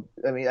system. So,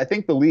 I mean, I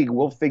think the league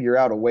will figure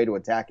out a way to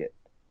attack it.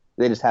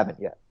 They just haven't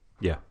yet.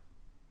 Yeah, I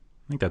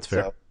think that's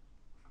fair. So,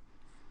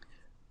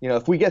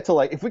 if we get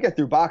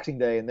through Boxing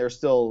Day and they're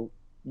still,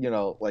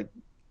 like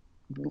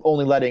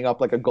only letting up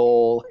like a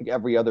goal like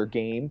every other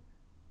game,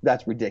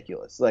 that's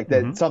ridiculous. Like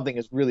that something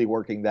is really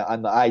working that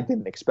I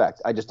didn't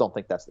expect. I just don't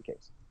think that's the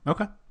case.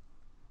 Okay.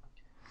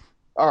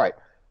 All right.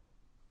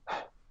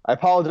 I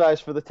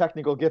apologize for the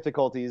technical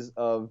difficulties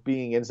of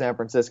being in San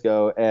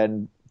Francisco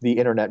and the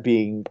internet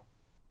being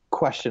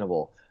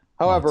questionable.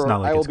 However, it's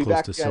not like I will it's be close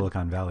back to again.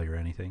 Silicon Valley or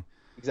anything.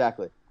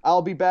 Exactly.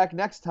 I'll be back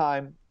next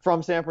time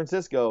from San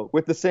Francisco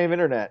with the same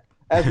internet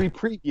as we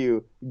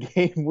preview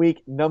game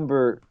week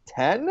number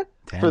 10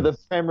 for the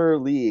Premier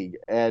League.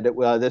 And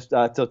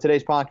so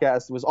today's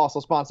podcast was also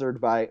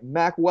sponsored by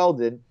Mack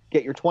Weldon.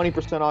 Get your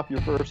 20% off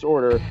your first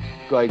order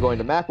by going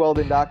to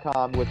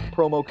MackWeldon.com with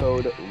promo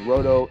code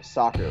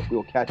ROTOSoccer. We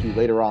will catch you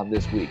later on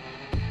this week.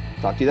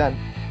 Talk to you then.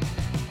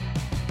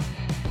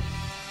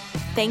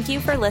 Thank you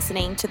for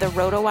listening to the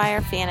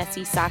RotoWire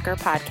Fantasy Soccer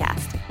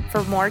Podcast.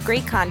 For more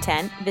great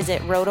content,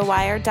 visit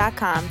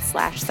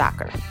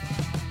rotowire.com/soccer.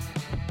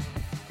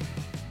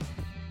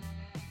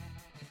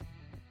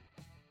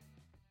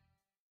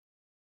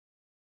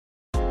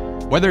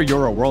 Whether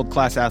you're a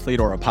world-class athlete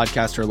or a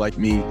podcaster like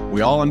me, we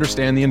all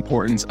understand the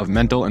importance of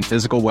mental and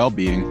physical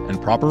well-being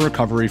and proper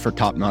recovery for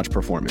top-notch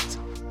performance.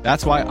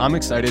 That's why I'm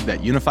excited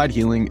that Unified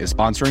Healing is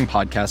sponsoring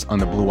podcasts on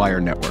the Blue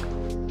Wire Network.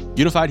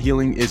 Unified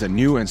Healing is a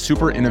new and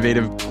super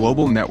innovative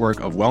global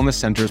network of wellness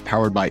centers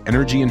powered by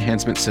Energy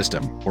Enhancement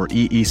System, or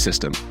EE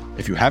System.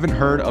 If you haven't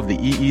heard of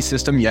the EE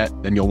System yet,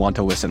 then you'll want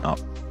to listen up.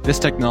 This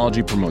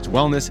technology promotes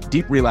wellness,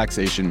 deep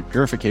relaxation,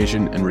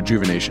 purification, and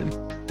rejuvenation.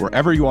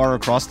 Wherever you are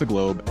across the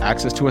globe,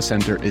 access to a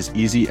center is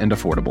easy and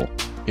affordable.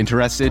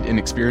 Interested in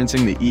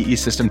experiencing the EE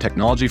System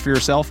technology for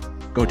yourself?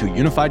 Go to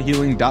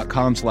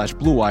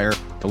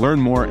unifiedhealing.com/bluewire to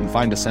learn more and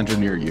find a center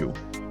near you.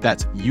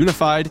 That's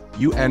unified,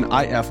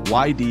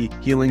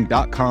 UNIFYD,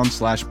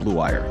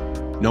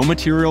 healing.com/bluewire. No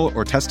material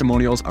or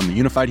testimonials on the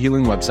Unified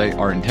Healing website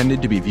are intended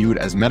to be viewed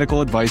as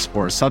medical advice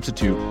or a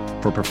substitute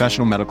for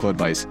professional medical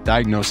advice,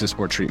 diagnosis,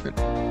 or treatment.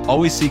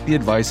 Always seek the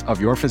advice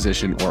of your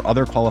physician or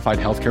other qualified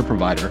healthcare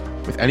provider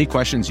with any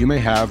questions you may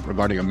have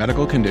regarding a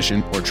medical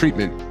condition or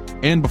treatment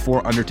and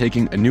before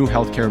undertaking a new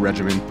healthcare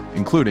regimen,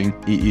 including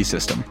EE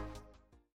System.